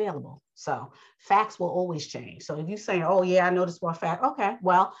becomes available. So facts will always change. So if you say, oh yeah, I know this for a fact, okay,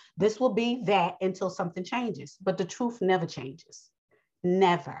 well, this will be that until something changes, but the truth never changes,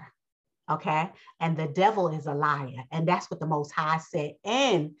 never. Okay. And the devil is a liar. And that's what the Most High said.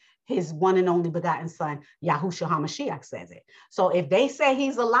 And his one and only begotten son, Yahushua HaMashiach, says it. So if they say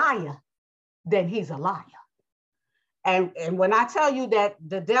he's a liar, then he's a liar. And when I tell you that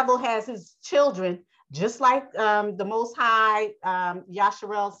the devil has his children, just like the Most High,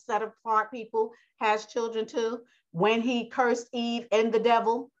 Yasharel set apart people has children too, when he cursed Eve and the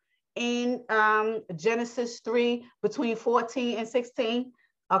devil in Genesis 3, between 14 and 16,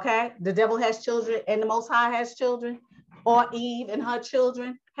 okay, the devil has children and the Most High has children, or Eve and her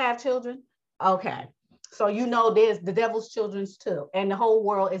children have children. Okay, so you know there's the devil's children's too, and the whole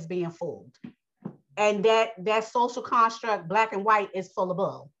world is being fooled. And that social construct, black and white, is full of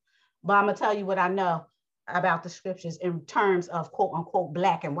bull. But I'm gonna tell you what I know about the scriptures in terms of quote unquote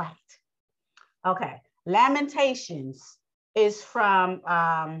black and white. Okay, Lamentations is from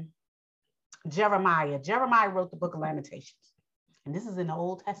Jeremiah. Jeremiah wrote the book of Lamentations. And this is in the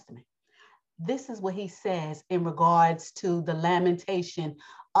Old Testament. This is what he says in regards to the lamentation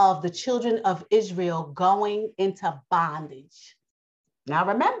of the children of Israel going into bondage. Now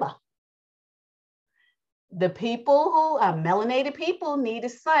remember, The people who are melanated people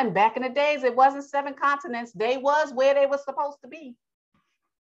needed sun. Back in the days, it wasn't 7 continents. They was where they were supposed to be.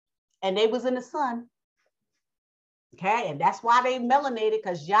 And they was in the sun. Okay, and that's why they melanated,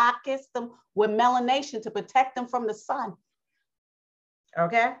 because Yah kissed them with melanation to protect them from the sun.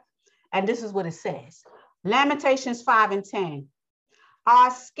 Okay, and this is what it says. Lamentations 5:10.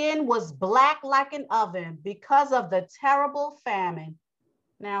 Our skin was black like an oven because of the terrible famine.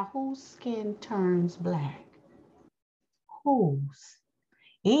 Now, whose skin turns black? Whose?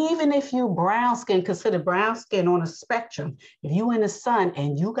 Even if you brown skin, consider brown skin on a spectrum. If you in the sun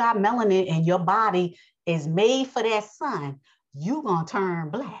and you got melanin and your body is made for that sun, you gonna turn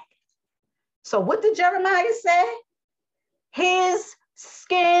black. So what did Jeremiah say? His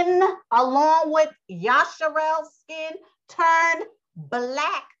skin, along with Yasharel's skin, turned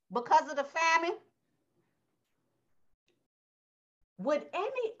black because of the famine. Would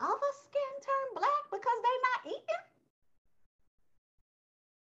any other skin turn black because they're not eating?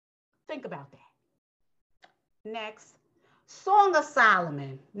 Think about that. Next, Song of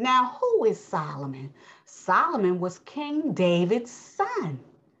Solomon. Now, who is Solomon? Solomon was King David's son.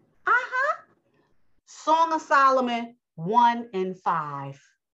 Song of Solomon 1 and 5.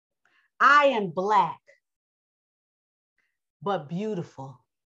 I am black, but beautiful.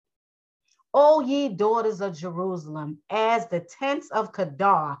 O ye daughters of Jerusalem, as the tents of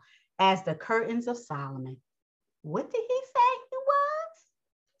Kedar, as the curtains of Solomon. What did he say he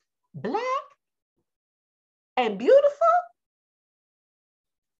was? Black and beautiful?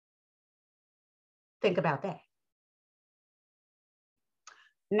 Think about that.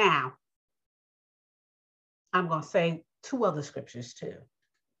 Now, I'm going to say 2 other scriptures too.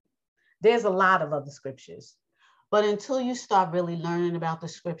 There's a lot of other scriptures, but until you start really learning about the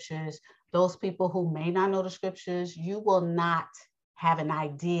scriptures, those people who may not know the scriptures, you will not have an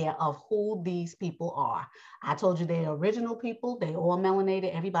idea of who these people are. I told you they're original people. They all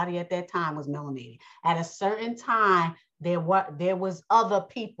melanated. Everybody at that time was melanated. At a certain time, there was other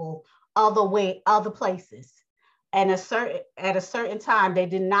people, other places. And at a certain time, they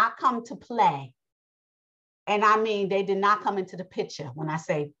did not come to play. And I mean, they did not come into the picture when I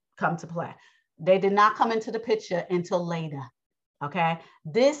say come to play. They did not come into the picture until later. Okay.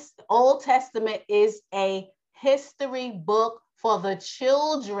 This Old Testament is a history book for the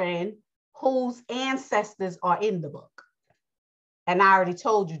children whose ancestors are in the book. And I already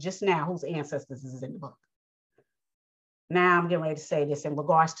told you just now whose ancestors is in the book. Now I'm getting ready to say this in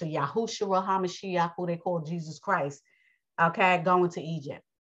regards to Yahushua HaMashiach, who they call Jesus Christ, okay, going to Egypt.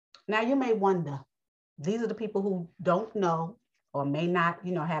 Now you may wonder, these are the people who don't know or may not,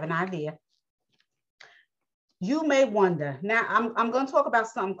 have an idea. You may wonder, now I'm going to talk about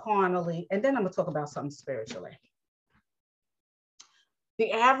something carnally, and then I'm going to talk about something spiritually.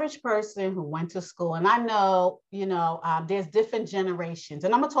 The average person who went to school, and I know, there's different generations,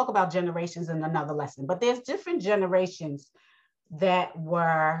 and I'm going to talk about generations in another lesson, but there's different generations that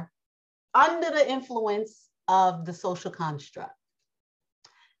were under the influence of the social construct.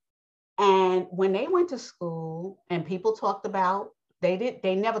 And when they went to school and people talked about,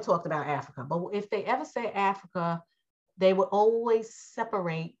 they never talked about Africa, but if they ever say Africa, they would always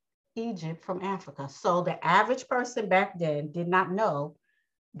separate Egypt from Africa. So the average person back then did not know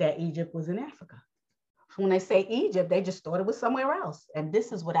that Egypt was in Africa. So when they say Egypt, they just thought it was somewhere else. And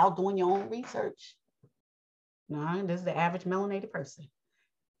this is without doing your own research. No, this is the average melanated person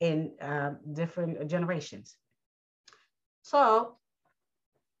in different generations. So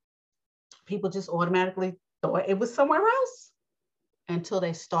people just automatically thought it was somewhere else until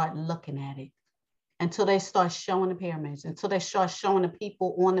they start looking at it, until they start showing the pyramids, until they start showing the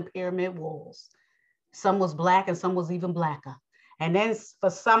people on the pyramid walls. Some was black and some was even blacker. And then for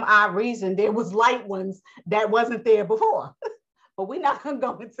some odd reason, there was light ones that wasn't there before. But we're not going to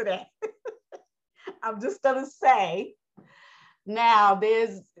go into that. I'm just going to say, now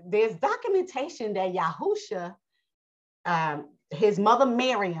there's documentation that Yahusha, his mother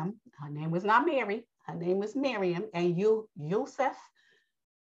Miriam, her name was not Mary, her name was Miriam, and Yosef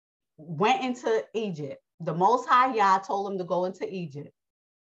went into Egypt. The Most High Yah told him to go into Egypt,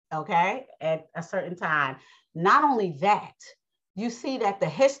 okay, at a certain time. Not only that, you see that the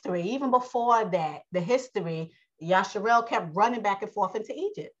history, even before that, the history, Yasharel kept running back and forth into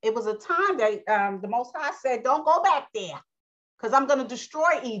Egypt. It was a time that the Most High said, don't go back there because I'm going to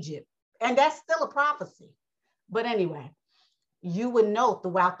destroy Egypt. And that's still a prophecy. But anyway, you would note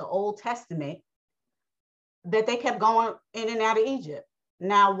throughout the Old Testament that they kept going in and out of Egypt.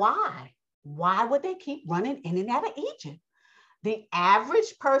 Now, why? Why would they keep running in and out of Egypt? The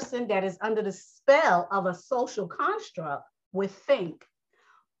average person that is under the spell of a social construct would think,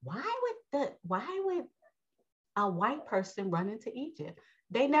 why would a white person run into Egypt?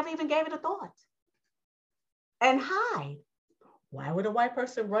 They never even gave it a thought and hide. Why would a white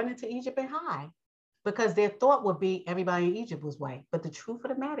person run into Egypt and hide? Because their thought would be everybody in Egypt was white. But the truth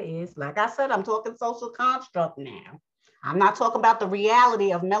of the matter is, like I said, I'm talking social construct now. I'm not talking about the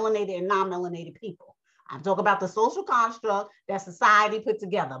reality of melanated and non-melanated people. I'm talking about the social construct that society put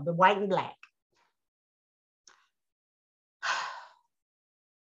together, the white and black.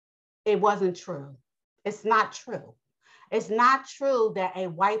 It wasn't true. It's not true. It's not true that a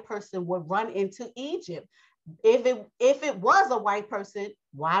white person would run into Egypt. If it was a white person,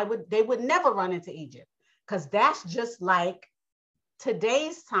 why would they would never run into Egypt? Because that's just like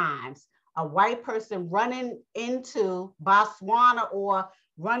today's times, a white person running into Botswana or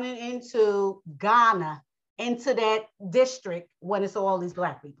running into Ghana, into that district when it's all these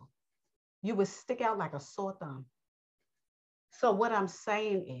black people. You would stick out like a sore thumb. So what I'm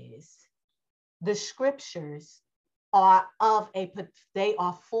saying is the scriptures are they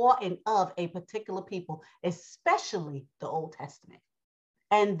are for and of a particular people, especially the Old Testament.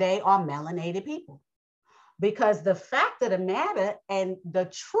 And they are melanated people. Because the fact of the matter and the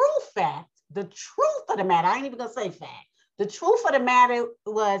truth of the matter, I ain't even gonna say fact. The truth of the matter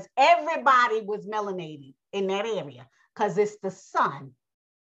was everybody was melanated in that area because it's the sun.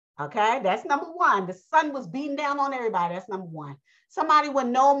 Okay, that's number one. The sun was beating down on everybody. That's number one. Somebody with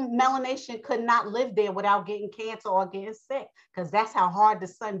no melanation could not live there without getting cancer or getting sick because that's how hard the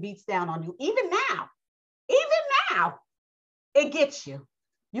sun beats down on you. Even now, it gets you.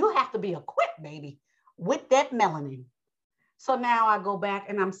 You have to be equipped, baby, with that melanin. So now I go back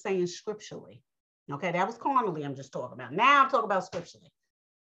and I'm saying scripturally. Okay, that was carnally I'm just talking about. Now I'm talking about scripturally.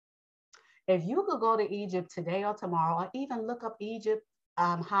 If you could go to Egypt today or tomorrow, or even look up Egypt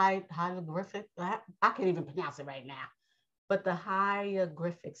hieroglyphic, I can't even pronounce it right now, but the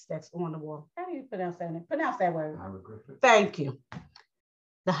hieroglyphics that's on the wall. How do you pronounce that? Pronounce that word. Hieroglyphics. Thank you.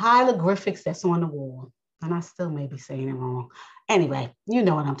 The hieroglyphics that's on the wall, and I still may be saying it wrong. Anyway, you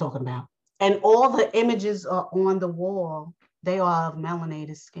know what I'm talking about. And all the images are on the wall. They are of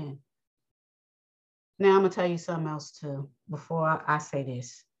melanated skin. Now I'm gonna tell you something else too, before I say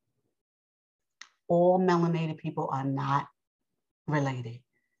this. All melanated people are not related.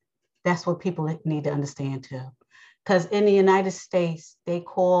 That's what people need to understand too. Because in the United States, they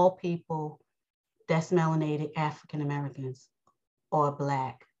call people that's melanated African Americans or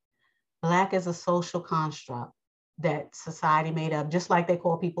Black. Black is a social construct that society made up, just like they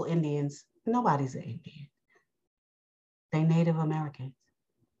call people Indians. Nobody's an Indian. They Native Americans.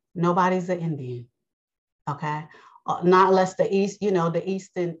 Nobody's an Indian, okay? Not unless the East,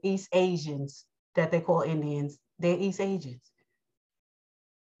 the East Asians that they call Indians, they're East Asians.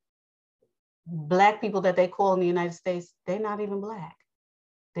 Black people that they call in the United States, they're not even Black.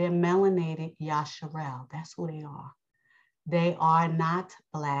 They're melanated Yasharel. That's who they are. They are not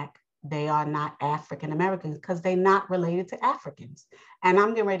Black. They are not African Americans because they're not related to Africans. And I'm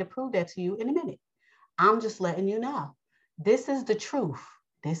getting ready to prove that to you in a minute. I'm just letting you know. This is the truth.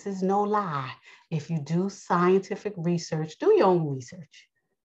 This is no lie. If you do scientific research, do your own research,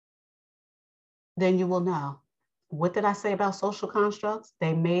 then you will know. What did I say about social constructs?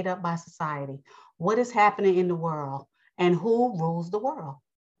 They made up by society. What is happening in the world and who rules the world?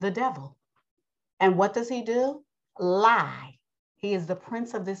 The devil. And what does he do? Lie. He is the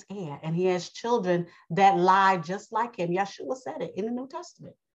prince of this air and he has children that lie just like him. Yeshua said it in the New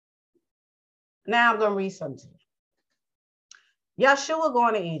Testament. Now I'm going to read something. Yeshua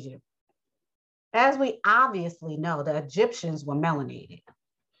going to Egypt. As we obviously know, the Egyptians were melanated.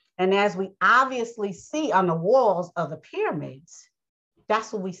 And as we obviously see on the walls of the pyramids,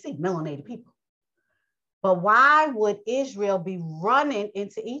 that's what we see, melanated people. But why would Israel be running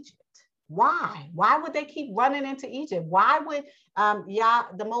into Egypt? Why? Why would they keep running into Egypt? Why would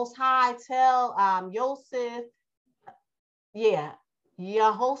the Most High tell Joseph,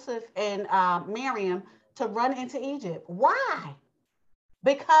 Jehoshaphat and Miriam to run into Egypt? Why?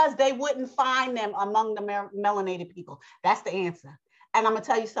 Because they wouldn't find them among the melanated people. That's the answer. And I'm gonna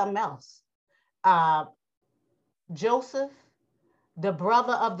tell you something else. Joseph, the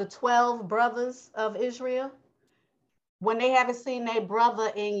brother of the 12 brothers of Israel, when they haven't seen their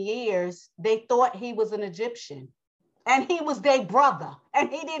brother in years, they thought he was an Egyptian. And he was their brother. And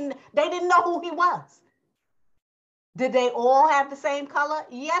they didn't know who he was. Did they all have the same color?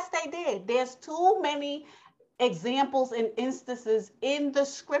 Yes, they did. There's too many examples and instances in the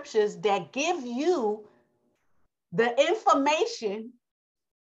scriptures that give you the information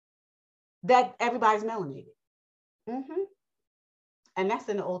that everybody's melanated. Mm-hmm. And that's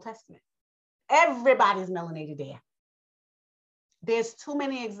in the Old Testament. Everybody's melanated there. There's too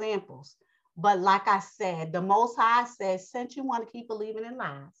many examples. But like I said, the Most High says, since you want to keep believing in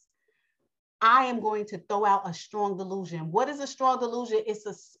lies, I am going to throw out a strong delusion. What is a strong delusion? It's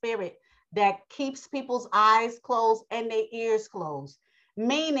a spirit that keeps people's eyes closed and their ears closed,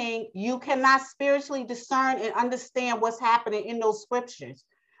 meaning you cannot spiritually discern and understand what's happening in those scriptures.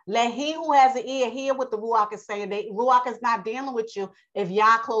 Let he who has an ear hear what the Ruach is saying. The Ruach is not dealing with you if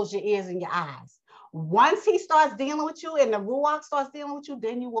y'all close your ears and your eyes. Once he starts dealing with you and the Ruach starts dealing with you,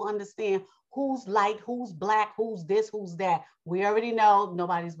 then you will understand who's light, who's black, who's this, who's that. We already know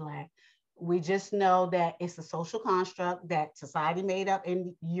nobody's black. We just know that it's a social construct that society made up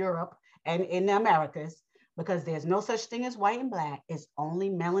in Europe and in the Americas, because there's no such thing as white and black. It's only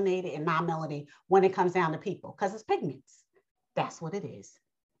melanated and non-melanated when it comes down to people, because it's pigments. That's what it is.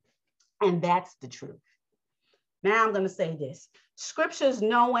 And that's the truth. Now I'm going to say this. Scriptures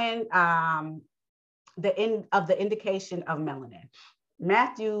knowing the end of the indication of melanin.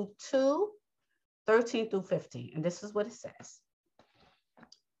 Matthew 2:13 through 15. And this is what it says.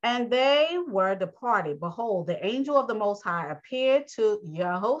 And they were departed. Behold, the angel of the Most High appeared to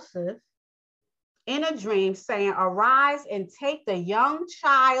Jehoshaphat in a dream, saying, arise and take the young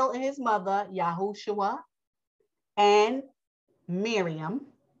child and his mother, Yahushua, and Miriam,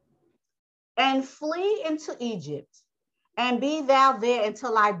 and flee into Egypt, and be thou there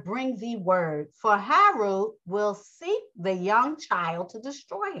until I bring thee word. For Herod will seek the young child to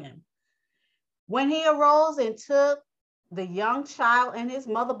destroy him. When he arose and took the young child and his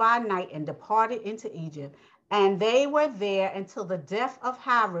mother by night and departed into Egypt, and they were there until the death of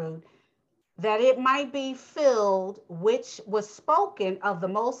Herod, that it might be filled, which was spoken of the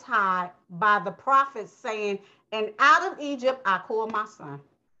Most High by the prophets, saying, and out of Egypt I call my son.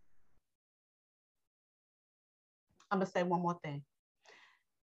 I'm going to say one more thing.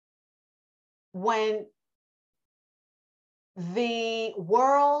 When the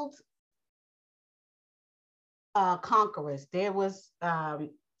world conquerors, there was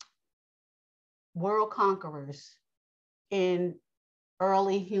world conquerors in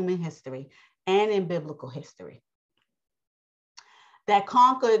early human history and in biblical history that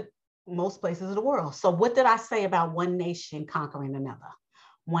conquered most places of the world. So what did I say about one nation conquering another?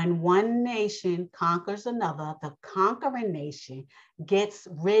 When one nation conquers another, the conquering nation gets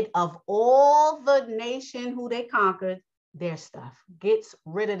rid of all the nation who they conquered, their stuff, gets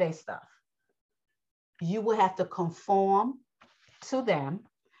rid of their stuff. You will have to conform to them.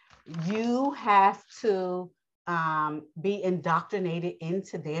 You have to be indoctrinated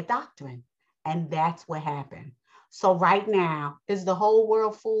into their doctrine. And that's what happened. So right now, is the whole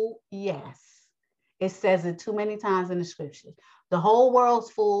world full? Yes. It says it too many times in the scriptures. The whole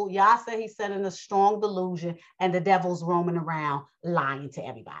world's full. Yah said he said in a strong delusion, and the devil's roaming around lying to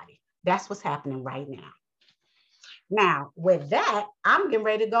everybody. That's what's happening right now. Now, with that, I'm getting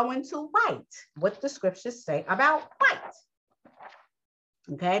ready to go into white, what the scriptures say about white.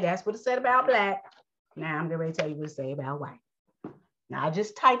 Okay, that's what it said about black. Now I'm getting ready to tell you what it say about white. Now I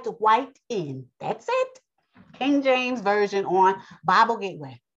just typed white in. That's it. King James Version on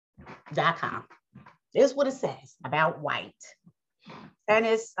BibleGateway.com. This is what it says about white. And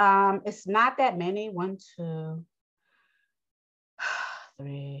it's not that many. 1, 2,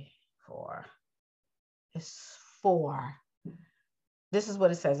 3, 4. It's 4. This is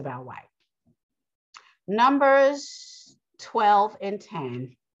what it says about white. Numbers 12 and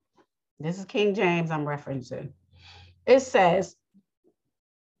 10. This is King James I'm referencing. It says,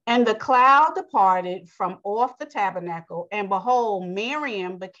 and the cloud departed from off the tabernacle, and behold,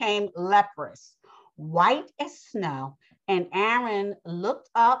 Miriam became leprous, white as snow. And Aaron looked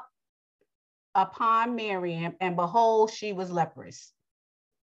up upon Miriam, and behold, she was leprous.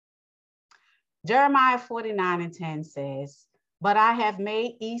 Jeremiah 49 and 10 says, but I have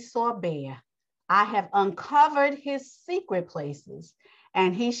made Esau bare. I have uncovered his secret places,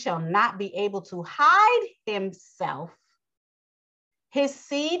 and he shall not be able to hide himself. His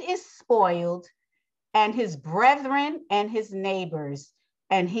seed is spoiled, and his brethren and his neighbors,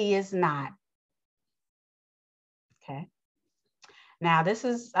 and he is not. Okay. Now this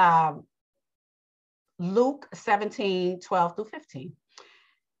is Luke 17, 12 through 15.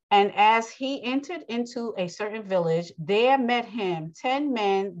 And as he entered into a certain village, there met him 10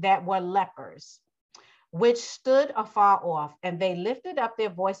 men that were lepers, which stood afar off, and they lifted up their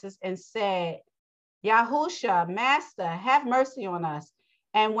voices and said, Yahusha, Master, have mercy on us.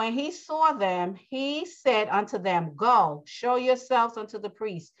 And when he saw them, he said unto them, go, show yourselves unto the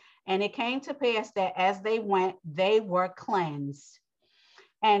priest. And it came to pass that as they went, they were cleansed.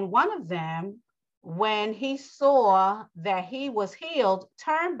 And one of them, when he saw that he was healed,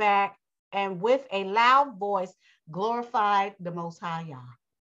 turned back and with a loud voice glorified the Most High Yah.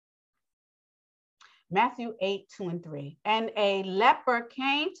 Matthew 8, 2 and 3. And a leper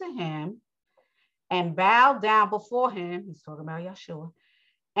came to him and bowed down before him. He's talking about Yeshua,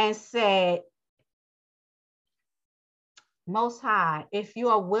 and said, Most High, if you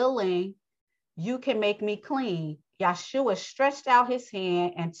are willing, you can make me clean. Yeshua stretched out his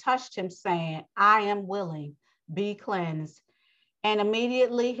hand and touched him, saying, I am willing, be cleansed. And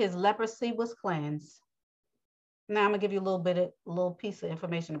immediately his leprosy was cleansed. Now I'm gonna give you a little piece of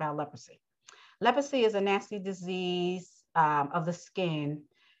information about leprosy. Leprosy is a nasty disease of the skin,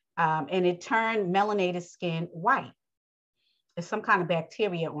 and it turned melanated skin white. It's some kind of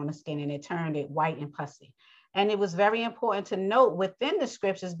bacteria on the skin, and it turned it white and pussy. And it was very important to note within the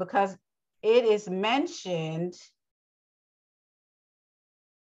scriptures because it is mentioned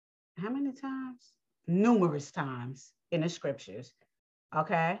how many times? Numerous times in the scriptures.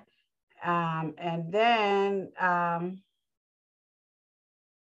 Okay. And then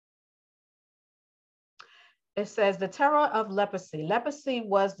it says the terror of leprosy. Leprosy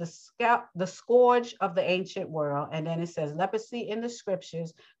was the scourge of the ancient world. And then it says leprosy in the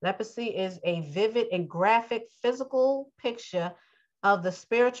scriptures. Leprosy is a vivid and graphic physical picture of the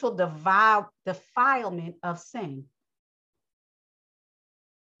spiritual defilement of sin.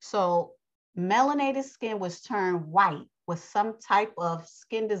 So melanated skin was turned white with some type of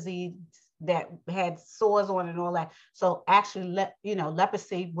skin disease that had sores on it and all that. So actually,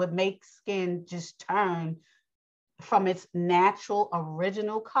 leprosy would make skin just turn from its natural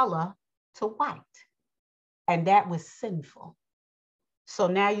original color to white. And that was sinful. So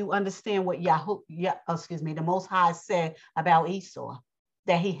now you understand what the Most High said about Esau,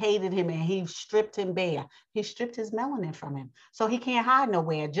 that he hated him and he stripped him bare. He stripped his melanin from him. So he can't hide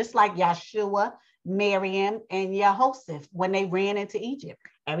nowhere, just like Yeshua, Miriam, and Jehoshaphat when they ran into Egypt.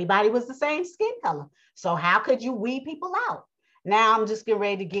 Everybody was the same skin color. So how could you weed people out? Now I'm just getting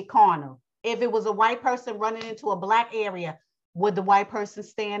ready to get carnal. If it was a white person running into a black area, would the white person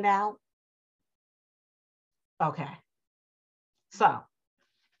stand out? Okay. So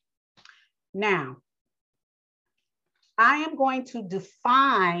now I am going to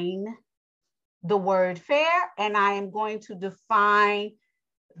define the word fair, and I am going to define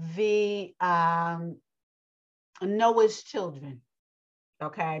the Noah's children.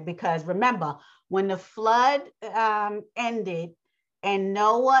 Okay, because remember, when the flood ended, and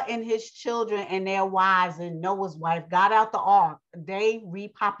Noah and his children and their wives and Noah's wife got out the ark, they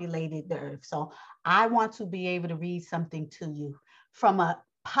repopulated the earth. So I want to be able to read something to you from a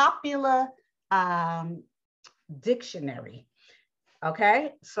popular dictionary.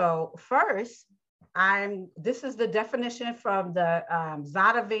 Okay, so first, this is the definition from the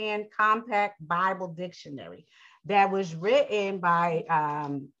Zondervan Compact Bible Dictionary that was written by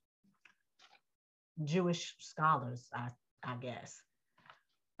Jewish scholars, I guess.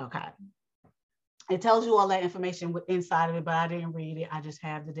 Okay. It tells you all that information inside of it, but I didn't read it. I just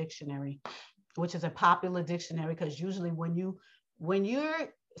have the dictionary, which is a popular dictionary, because usually when you're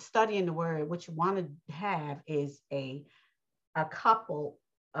studying the word, what you want to have is a couple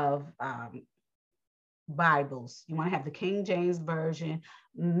of Bibles. You want to have the King James Version.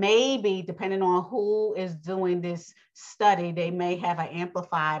 Maybe, depending on who is doing this study, they may have an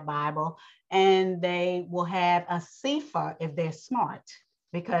Amplified Bible, and they will have a Sefer if they're smart,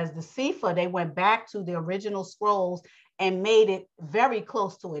 because the Sefer, they went back to the original scrolls and made it very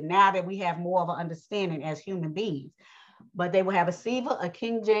close to it now that we have more of an understanding as human beings. But they will have a Sefer, a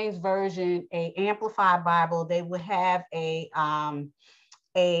King James Version, a Amplified Bible. They would have a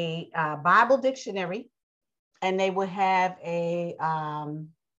Bible dictionary, and they would have a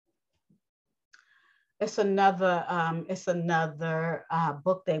it's another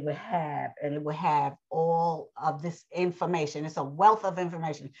book they would have, and it would have all of this information. It's a wealth of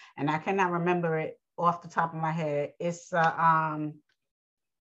information, and I cannot remember it off the top of my head. It's I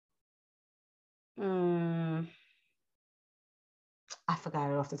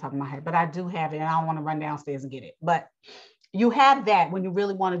forgot it off the top of my head, but I do have it, and I don't want to run downstairs and get it. But you have that when you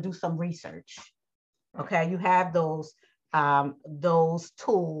really want to do some research. Okay, you have those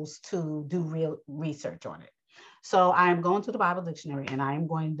tools to do real research on it. So I'm going to the Bible dictionary, and I am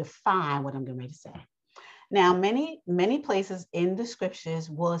going to define what I'm getting ready to say. Now, many places in the scriptures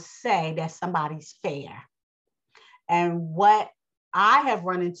will say that somebody's fair. And what I have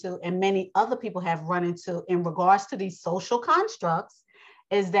run into, and many other people have run into in regards to these social constructs,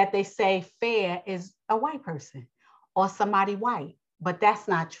 is that they say fair is a white person or somebody white, but that's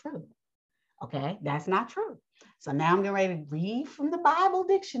not true. Okay, that's not true. So now I'm getting ready to read from the Bible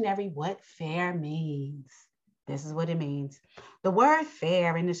dictionary what fair means. This is what it means. The word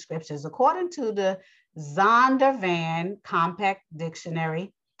fair in the scriptures, according to the Zondervan Compact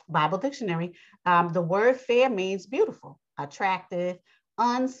Dictionary, Bible Dictionary, the word fair means beautiful, attractive,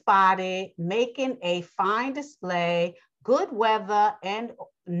 unspotted, making a fine display, good weather, and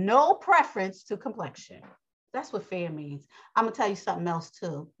no preference to complexion. That's what fair means. I'm gonna tell you something else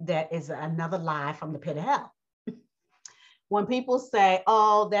too, that is another lie from the pit of hell. When people say,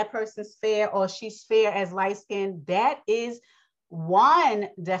 oh, that person's fair or she's fair as light skin, that is one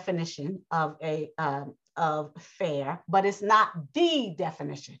definition of fair, but it's not the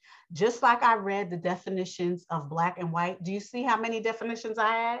definition. Just like I read the definitions of black and white, do you see how many definitions I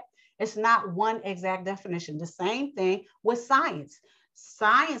had? It's not one exact definition. The same thing with science.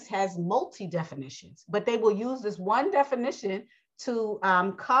 Science has multi definitions, but they will use this one definition to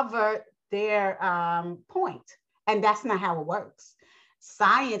cover their point. And that's not how it works.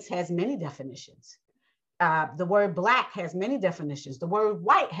 Science has many definitions. The word black has many definitions. The word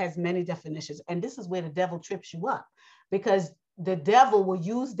white has many definitions. And this is where the devil trips you up, because the devil will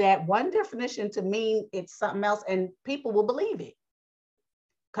use that one definition to mean it's something else, and people will believe it.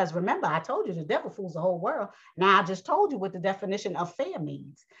 Because remember, I told you the devil fools the whole world. Now I just told you what the definition of fair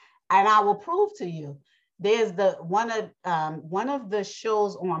means. And I will prove to you. There's one of the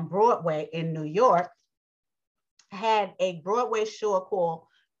shows on Broadway in New York had a Broadway show called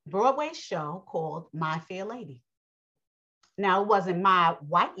My Fair Lady. Now, it wasn't my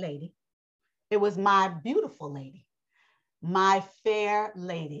white lady. It was my beautiful lady. My fair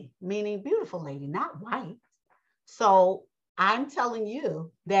lady, meaning beautiful lady, not white. So I'm telling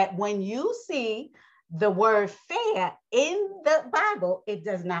you that when you see the word fair in the Bible, it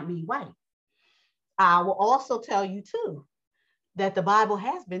does not mean white. I will also tell you too, that the Bible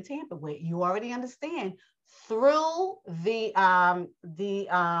has been tampered with. You already understand through the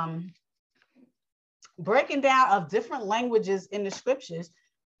breaking down of different languages in the scriptures,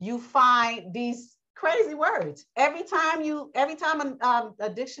 you find these crazy words. Every time a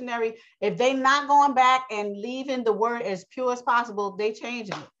dictionary, if they not going back and leaving the word as pure as possible, they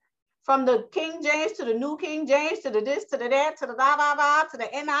changing it. From the King James to the New King James to the this to the that to the blah blah blah to the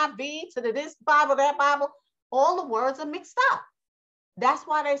NIV to the this Bible that Bible, all the words are mixed up. That's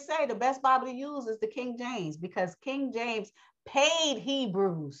why they say the best Bible to use is the King James, because King James paid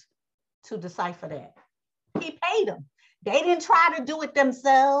Hebrews to decipher that. He paid them. They didn't try to do it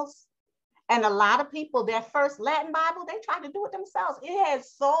themselves. And a lot of people, their first Latin Bible, they tried to do it themselves. It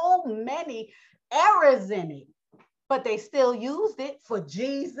has so many errors in it, but they still used it for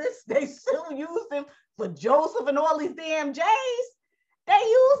Jesus. They still used it for Joseph and all these damn J's. They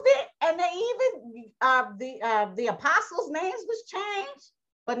used it, and they even the apostles' names was changed,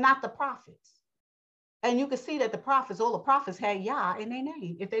 but not the prophets. And you can see that all the prophets had Yah in their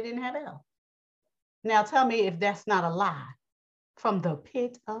name if they didn't have El. Now tell me if that's not a lie from the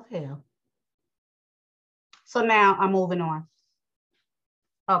pit of hell. So now I'm moving on.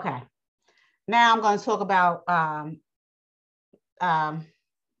 Okay. Now I'm going to talk about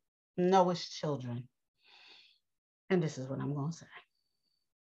Noah's children. And this is what I'm going to say.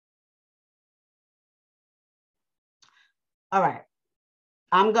 All right.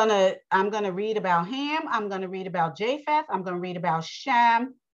 I'm gonna read about Ham. I'm gonna read about Japheth. I'm gonna read about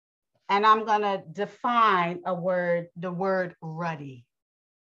Shem, and I'm gonna define the word ruddy.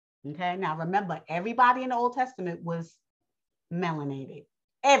 Okay. Now remember, everybody in the Old Testament was melanated.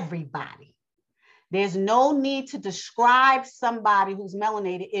 Everybody. There's no need to describe somebody who's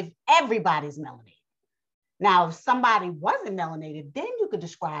melanated if everybody's melanated. Now, if somebody wasn't melanated, then you could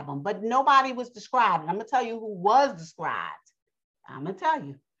describe them, but nobody was described. And I'm gonna tell you who was described. I'm gonna tell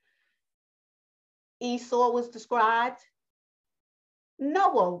you. Esau was described.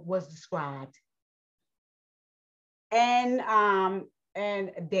 Noah was described. And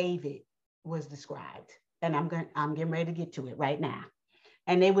David was described. And I'm getting ready to get to it right now.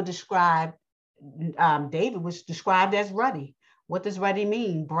 And they were described, David was described as ruddy. What does ruddy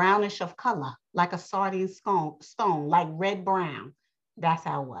mean? Brownish of color, like a sardine stone, like red brown. That's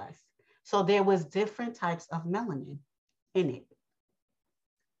how it was. So there was different types of melanin in it.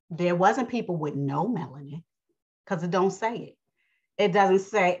 There wasn't people with no melanin, because it don't say it. It doesn't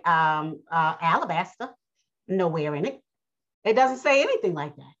say alabaster nowhere in it. It doesn't say anything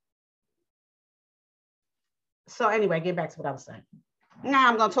like that. So anyway, get back to what I was saying. Now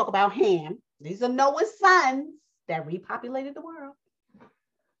I'm going to talk about Ham. These are Noah's sons that repopulated the world.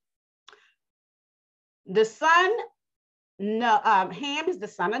 The son, Ham is the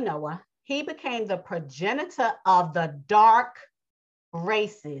son of Noah. He became the progenitor of the dark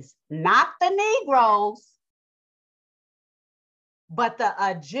races, not the Negroes, but the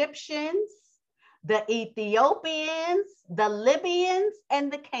Egyptians, the Ethiopians, the Libyans,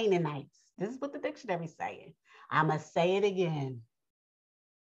 and the Canaanites. This is what the dictionary is saying. I'm going to say it again.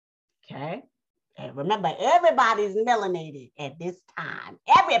 And remember, everybody's melanated at this time.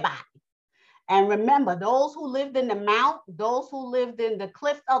 Everybody. And remember, those who lived in the mount, those who lived in the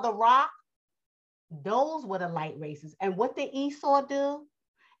cliff of the rock, those were the light races. And what did Esau do?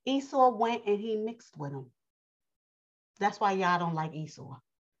 Esau went and he mixed with them. That's why y'all don't like Esau.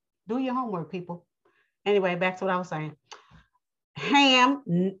 Do your homework, people. Anyway, back to what I was saying.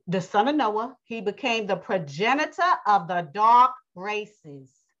 Ham, the son of Noah, he became the progenitor of the dark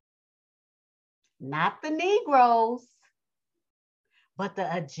races. Not the Negroes, but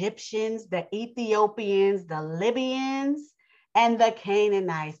the Egyptians, the Ethiopians, the Libyans, and the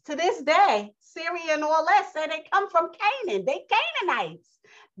Canaanites. To this day, Syria and all that say they come from Canaan. They Canaanites.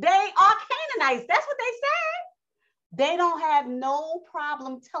 They are Canaanites. That's what they say. They don't have no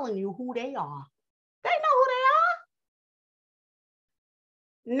problem telling you who they are. They know who they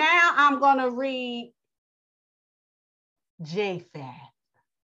are. Now I'm going to read Japheth.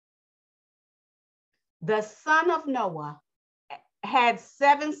 The son of Noah had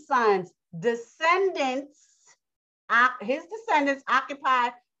 7 sons. His descendants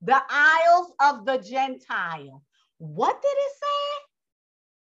occupied the isles of the Gentile. What did it say?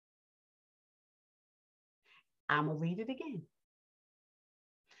 I'm going to read it again.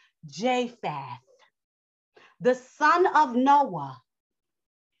 Japheth, the son of Noah,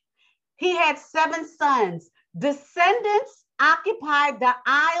 he had 7 sons. Descendants occupied the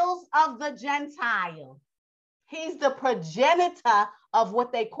isles of the Gentile. He's the progenitor of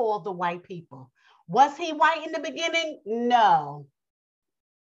what they call the white people. Was he white in the beginning? No.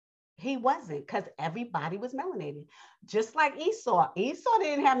 He wasn't, because everybody was melanated. Just like Esau. Esau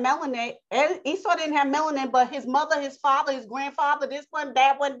didn't have melanin. Esau didn't have melanin, but his mother, his father, his grandfather, this one,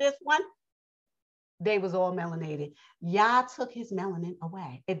 that one, this one, they was all melanated. Yah took his melanin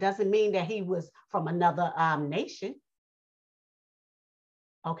away. It doesn't mean that he was from another nation.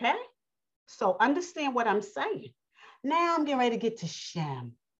 Okay? So understand what I'm saying. Now I'm getting ready to get to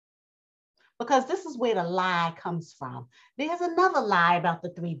Shem, because this is where the lie comes from. There's another lie about the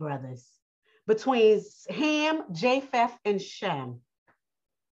 3 brothers between Ham, Japheth, and Shem.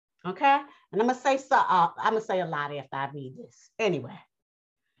 Okay? And I'm going to say a lot after I read this. Anyway,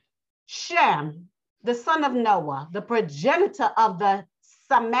 Shem, the son of Noah, the progenitor of the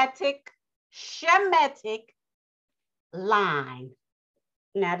Shemitic line.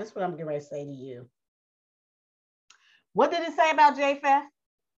 Now, this is what I'm getting ready to say to you. What did it say about Japheth?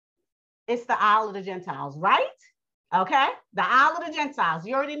 It's the Isle of the Gentiles, right? Okay, the Isle of the Gentiles.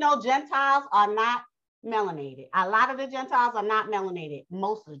 You already know Gentiles are not melanated. A lot of the Gentiles are not melanated.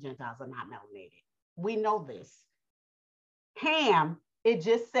 Most of the Gentiles are not melanated. We know this. Ham, it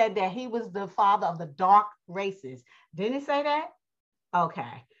just said that he was the father of the dark races. Didn't it say that?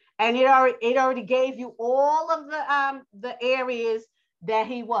 Okay. And it already gave you all of the areas that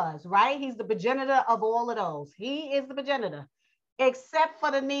he was, right? He's the progenitor of all of those. He is the progenitor, except for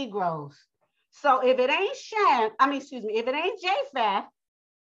the Negroes. So if it ain't if it ain't Japheth,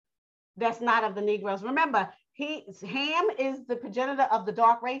 that's not of the Negroes. Remember, Ham is the progenitor of the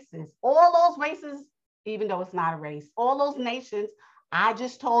dark races. All those races, even though it's not a race, all those nations, I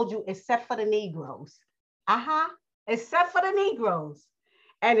just told you, except for the Negroes. Except for the Negroes.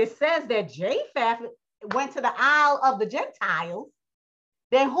 And it says that Japheth went to the Isle of the Gentiles.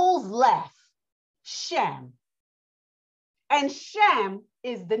 Then who's left? Shem. And Shem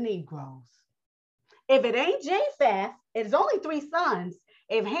is the Negroes. If it ain't Japheth, it's only 3 sons.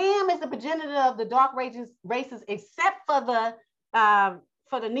 If Ham is the progenitor of the dark races except for the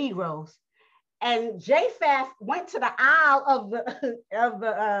Negroes, and Japheth went to the Isle of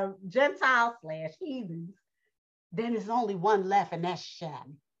the Gentiles / heathens, then there's only one left, and that's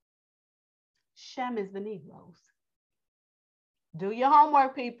Shem. Shem is the Negroes. Do your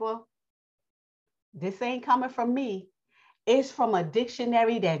homework, people. This ain't coming from me. It's from a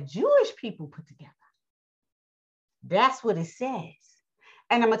dictionary that Jewish people put together. That's what it says.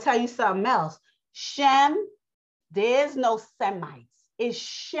 And I'm going to tell you something else. Shem, there's no Semites. It's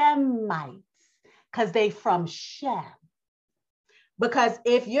Shemites, because they from Shem. Because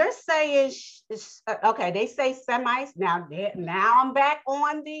if you're saying, okay, they say Semites. Now I'm back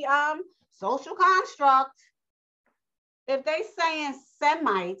on the social construct. If they saying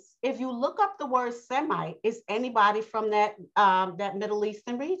Semites, if you look up the word Semite, it's anybody from that Middle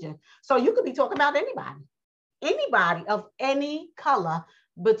Eastern region. So you could be talking about anybody of any color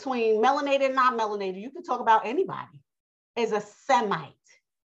between melanated and not melanated. You can talk about anybody is a Semite.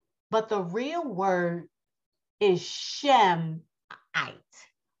 But the real word is Shemite,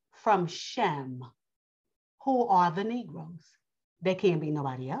 from Shem, who are the Negroes. They can't be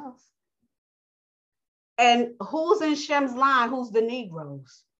nobody else. And who's in Shem's line? Who's the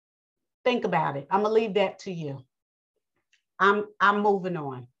Negroes? Think about it. I'm gonna leave that to you. I'm moving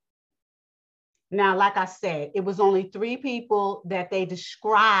on. Now, like I said, it was only 3 people that they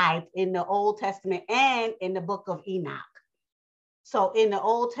described in the Old Testament and in the book of Enoch. So in the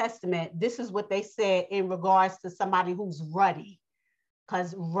Old Testament, this is what they said in regards to somebody who's ruddy,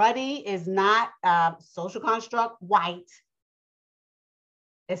 because ruddy is not social construct white.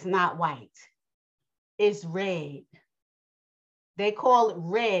 It's not white. It's red. They call it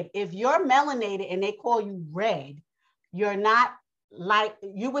red. If you're melanated and they call you red, you're not light.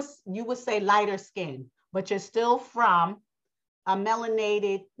 You would say lighter skin, but you're still from a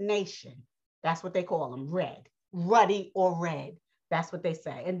melanated nation. That's what they call them, red, ruddy or red. That's what they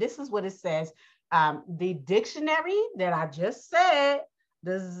say. And this is what it says. The dictionary that I just said,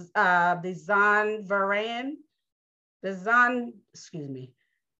 the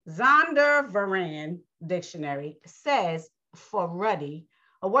Zondervan dictionary says for ruddy,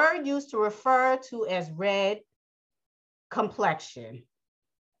 a word used to refer to as red complexion,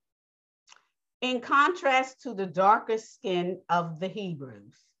 in contrast to the darker skin of the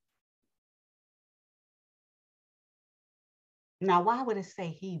Hebrews. Now, why would it say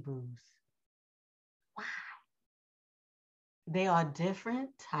Hebrews? Why? There are different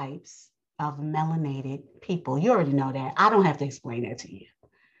types of melanated people. You already know that. I don't have to explain that to you.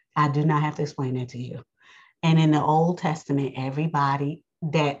 I do not have to explain that to you. And in the Old Testament, everybody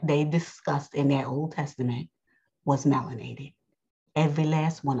that they discussed in that Old Testament was melanated. Every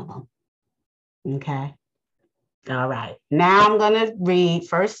last one of them. Okay. All right. Now I'm going to read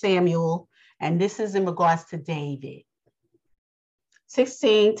 1 Samuel, and this is in regards to David.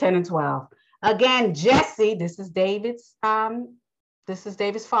 16, 10, and 12. Again, Jesse, this is David's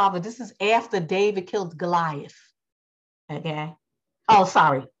father. This is after David killed Goliath. Okay. Oh,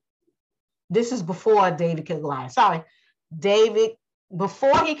 sorry. This is before David killed Goliath. Sorry. David,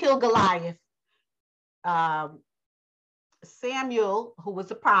 before he killed Goliath, Samuel, who was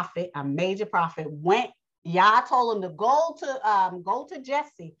a prophet, a major prophet, Yah told him to go to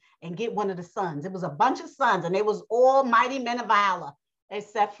Jesse and get one of the sons. It was a bunch of sons, and they was all mighty men of valor,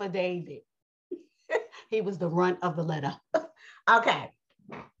 except for David. He was the runt of the litter. Okay.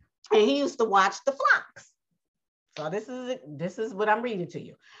 And he used to watch the flocks. So this is what I'm reading to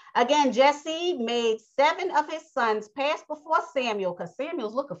you. Again, Jesse made 7 of his sons pass before Samuel, because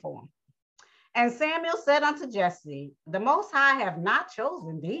Samuel's looking for him. And Samuel said unto Jesse, the Most High have not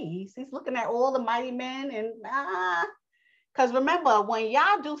chosen these. He's looking at all the mighty men, and because remember, when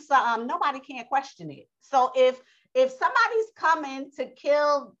y'all do something, nobody can question it. So if somebody's coming to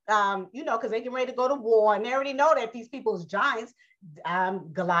kill, because they get ready to go to war, and they already know that these people is giants,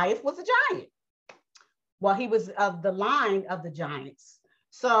 Goliath was a giant. Well, he was of the line of the giants.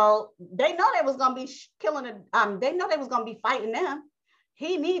 So they know they was going to be killing it. They know they was going to be fighting them.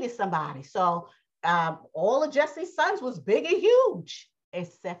 He needed somebody. So all of Jesse's sons was big and huge,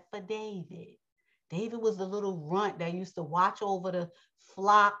 except for David. David was the little runt that used to watch over the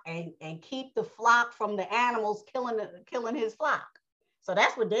flock and keep the flock from the animals killing his flock. So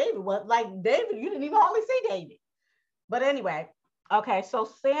that's what David was. Like David, you didn't even hardly see David. But anyway, okay, so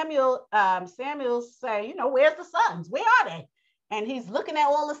Samuel say, where's the sons? Where are they? And he's looking at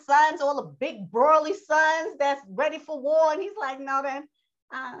all the sons, all the big burly sons that's ready for war. And he's like, no, then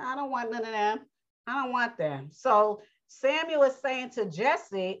I don't want none of them. I don't want them. So Samuel is saying to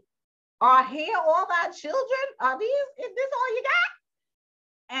Jesse, are here all thy children? Is this all you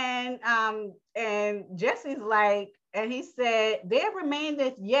got? And Jesse's like, and he said, there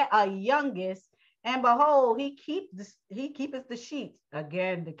remaineth yet a youngest, and behold, he keepeth the sheep.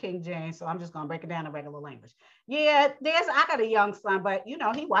 Again, the King James. So I'm just gonna break it down in regular language. Yeah, I got a young son, but he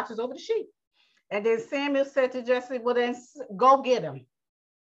watches over the sheep. And then Samuel said to Jesse, well, then go get him.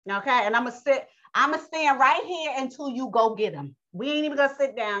 Okay, and I'm gonna stand right here until you go get him. We ain't even gonna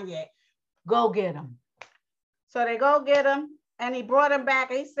sit down yet. Go get him. So they go get him, and he brought him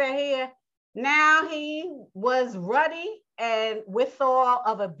back. He said, here, now he was ruddy and withal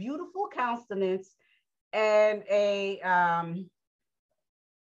of a beautiful countenance and a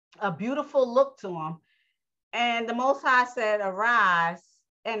beautiful look to him. And the Most High said, arise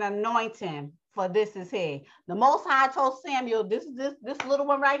and anoint him, for this is he. The Most High told Samuel, this little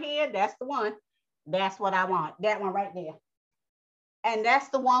one right here, that's the one. That's what I want. That one right there. And that's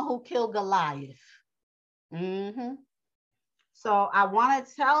the one who killed Goliath. Mm-hmm. So I want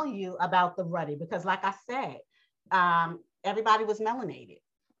to tell you about the ruddy, because like I said, everybody was melanated.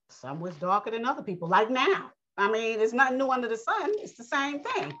 Some was darker than other people, like now. I mean, there's nothing new under the sun. It's the same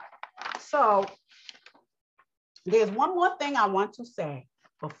thing. So there's one more thing I want to say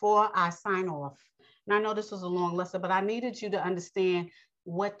before I sign off. And I know this was a long lesson, but I needed you to understand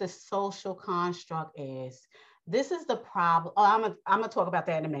what the social construct is. This is the problem. Oh, I'm gonna talk about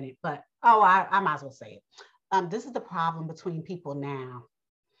that in a minute, but I might as well say it. This is the problem between people now.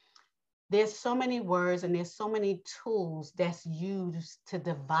 There's so many words and there's so many tools that's used to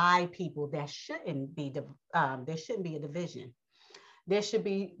divide people. That shouldn't be. There shouldn't be a division. There should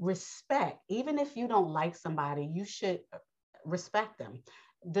be respect. Even if you don't like somebody, you should respect them.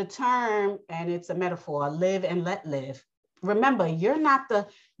 The term, and it's a metaphor, live and let live. Remember, you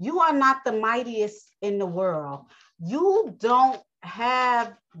are not the mightiest in the world. You don't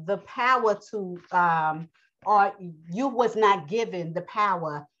have the power to, or you was not given the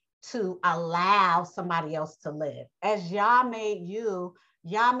power to allow somebody else to live. As Yah made you,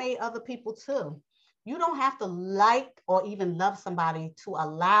 Yah made other people too. You don't have to like or even love somebody to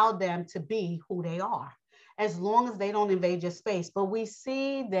allow them to be who they are, as long as they don't invade your space. But we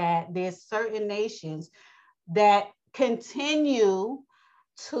see that there's certain nations that continue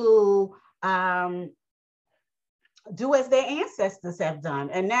to do as their ancestors have done.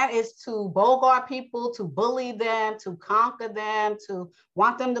 And that is to bogart people, to bully them, to conquer them, to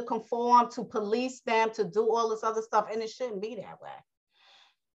want them to conform, to police them, to do all this other stuff. And it shouldn't be that way.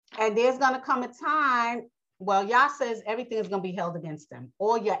 And there's going to come a time, well, Yah says everything is going to be held against them.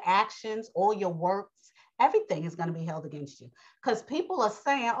 All your actions, all your works, everything is going to be held against you. Because people are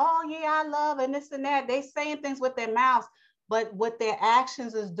saying, oh, yeah, I love and this and that. They saying things with their mouths, but what their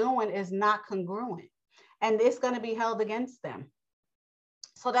actions is doing is not congruent. And it's going to be held against them.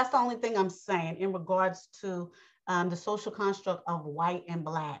 So that's the only thing I'm saying in regards to the social construct of white and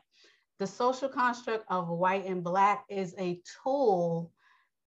Black. The social construct of white and Black is a tool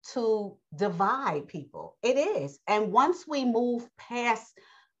to divide people. It is. And once we move past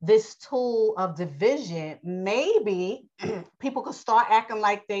this tool of division, maybe people could start acting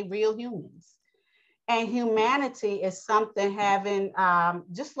like they real humans. And humanity is something having,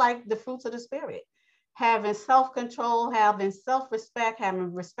 just like the fruits of the Spirit, having self-control, having self-respect,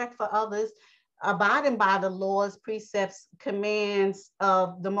 having respect for others, abiding by the laws, precepts, commands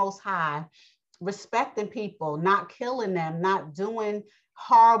of the Most High, respecting people, not killing them, not doing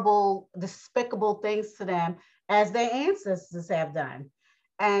horrible, despicable things to them as their ancestors have done.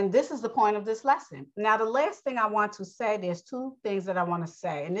 And this is the point of this lesson. Now, the last thing I want to say, there's two things that I want to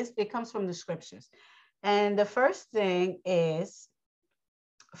say, and it comes from the scriptures. And the first thing is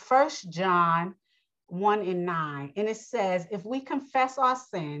 1 John 1:9. And it says, if we confess our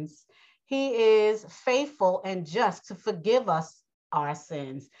sins, he is faithful and just to forgive us our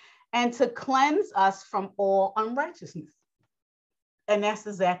sins and to cleanse us from all unrighteousness. And that's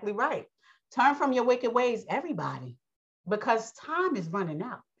exactly right. Turn from your wicked ways, everybody, because time is running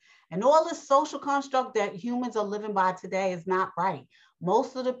out. And all this social construct that humans are living by today is not right.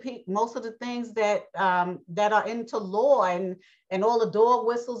 Most of the things that that are into law and all the dog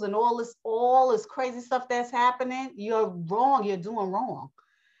whistles and all this crazy stuff that's happening, you're wrong. You're doing wrong,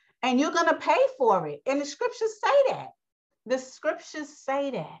 and you're gonna pay for it. And the scriptures say that. The scriptures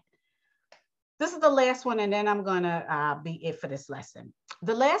say that. This is the last one, and then I'm gonna be it for this lesson.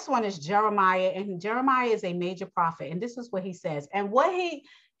 The last one is Jeremiah, and Jeremiah is a major prophet, and this is what he says. And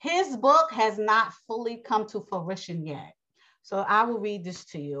his book has not fully come to fruition yet. So I will read this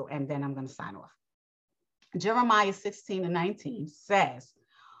to you, and then I'm going to sign off. Jeremiah 16:19 says,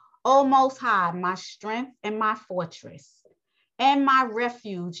 O Most High, my strength and my fortress, and my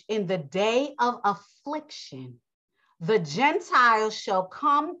refuge in the day of affliction, the Gentiles shall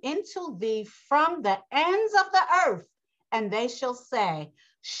come into thee from the ends of the earth, and they shall say,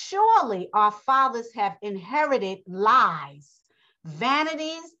 surely our fathers have inherited lies,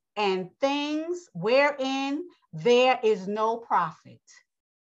 vanities, and things wherein there is no profit.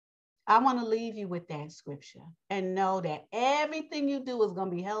 I want to leave you with that scripture and know that everything you do is going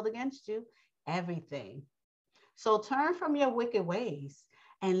to be held against you, everything. So turn from your wicked ways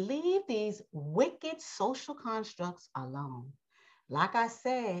and leave these wicked social constructs alone. Like I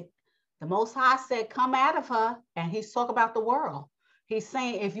said, the Most High said, come out of her, and he's talking about the world. He's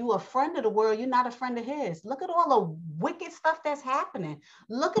saying, if you're a friend of the world, you're not a friend of his. Look at all the wicked stuff that's happening.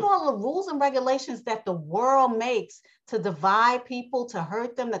 Look at all the rules and regulations that the world makes to divide people, to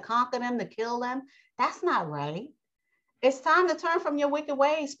hurt them, to conquer them, to kill them. That's not right. It's time to turn from your wicked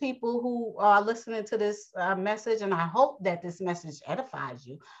ways, people who are listening to this message. And I hope that this message edifies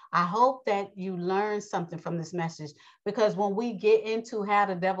you. I hope that you learn something from this message, because when we get into how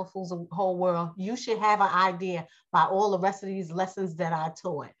the devil fools the whole world, you should have an idea by all the rest of these lessons that I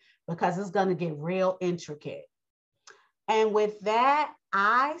taught, because it's going to get real intricate. And with that,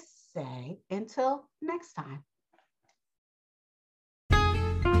 I say until next time.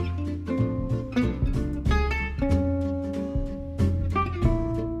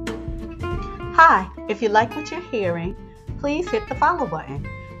 Hi, if you like what you're hearing, please hit the follow button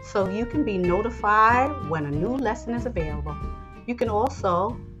so you can be notified when a new lesson is available. You can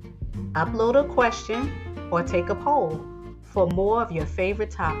also upload a question or take a poll for more of your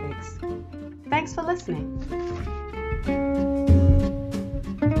favorite topics. Thanks for listening.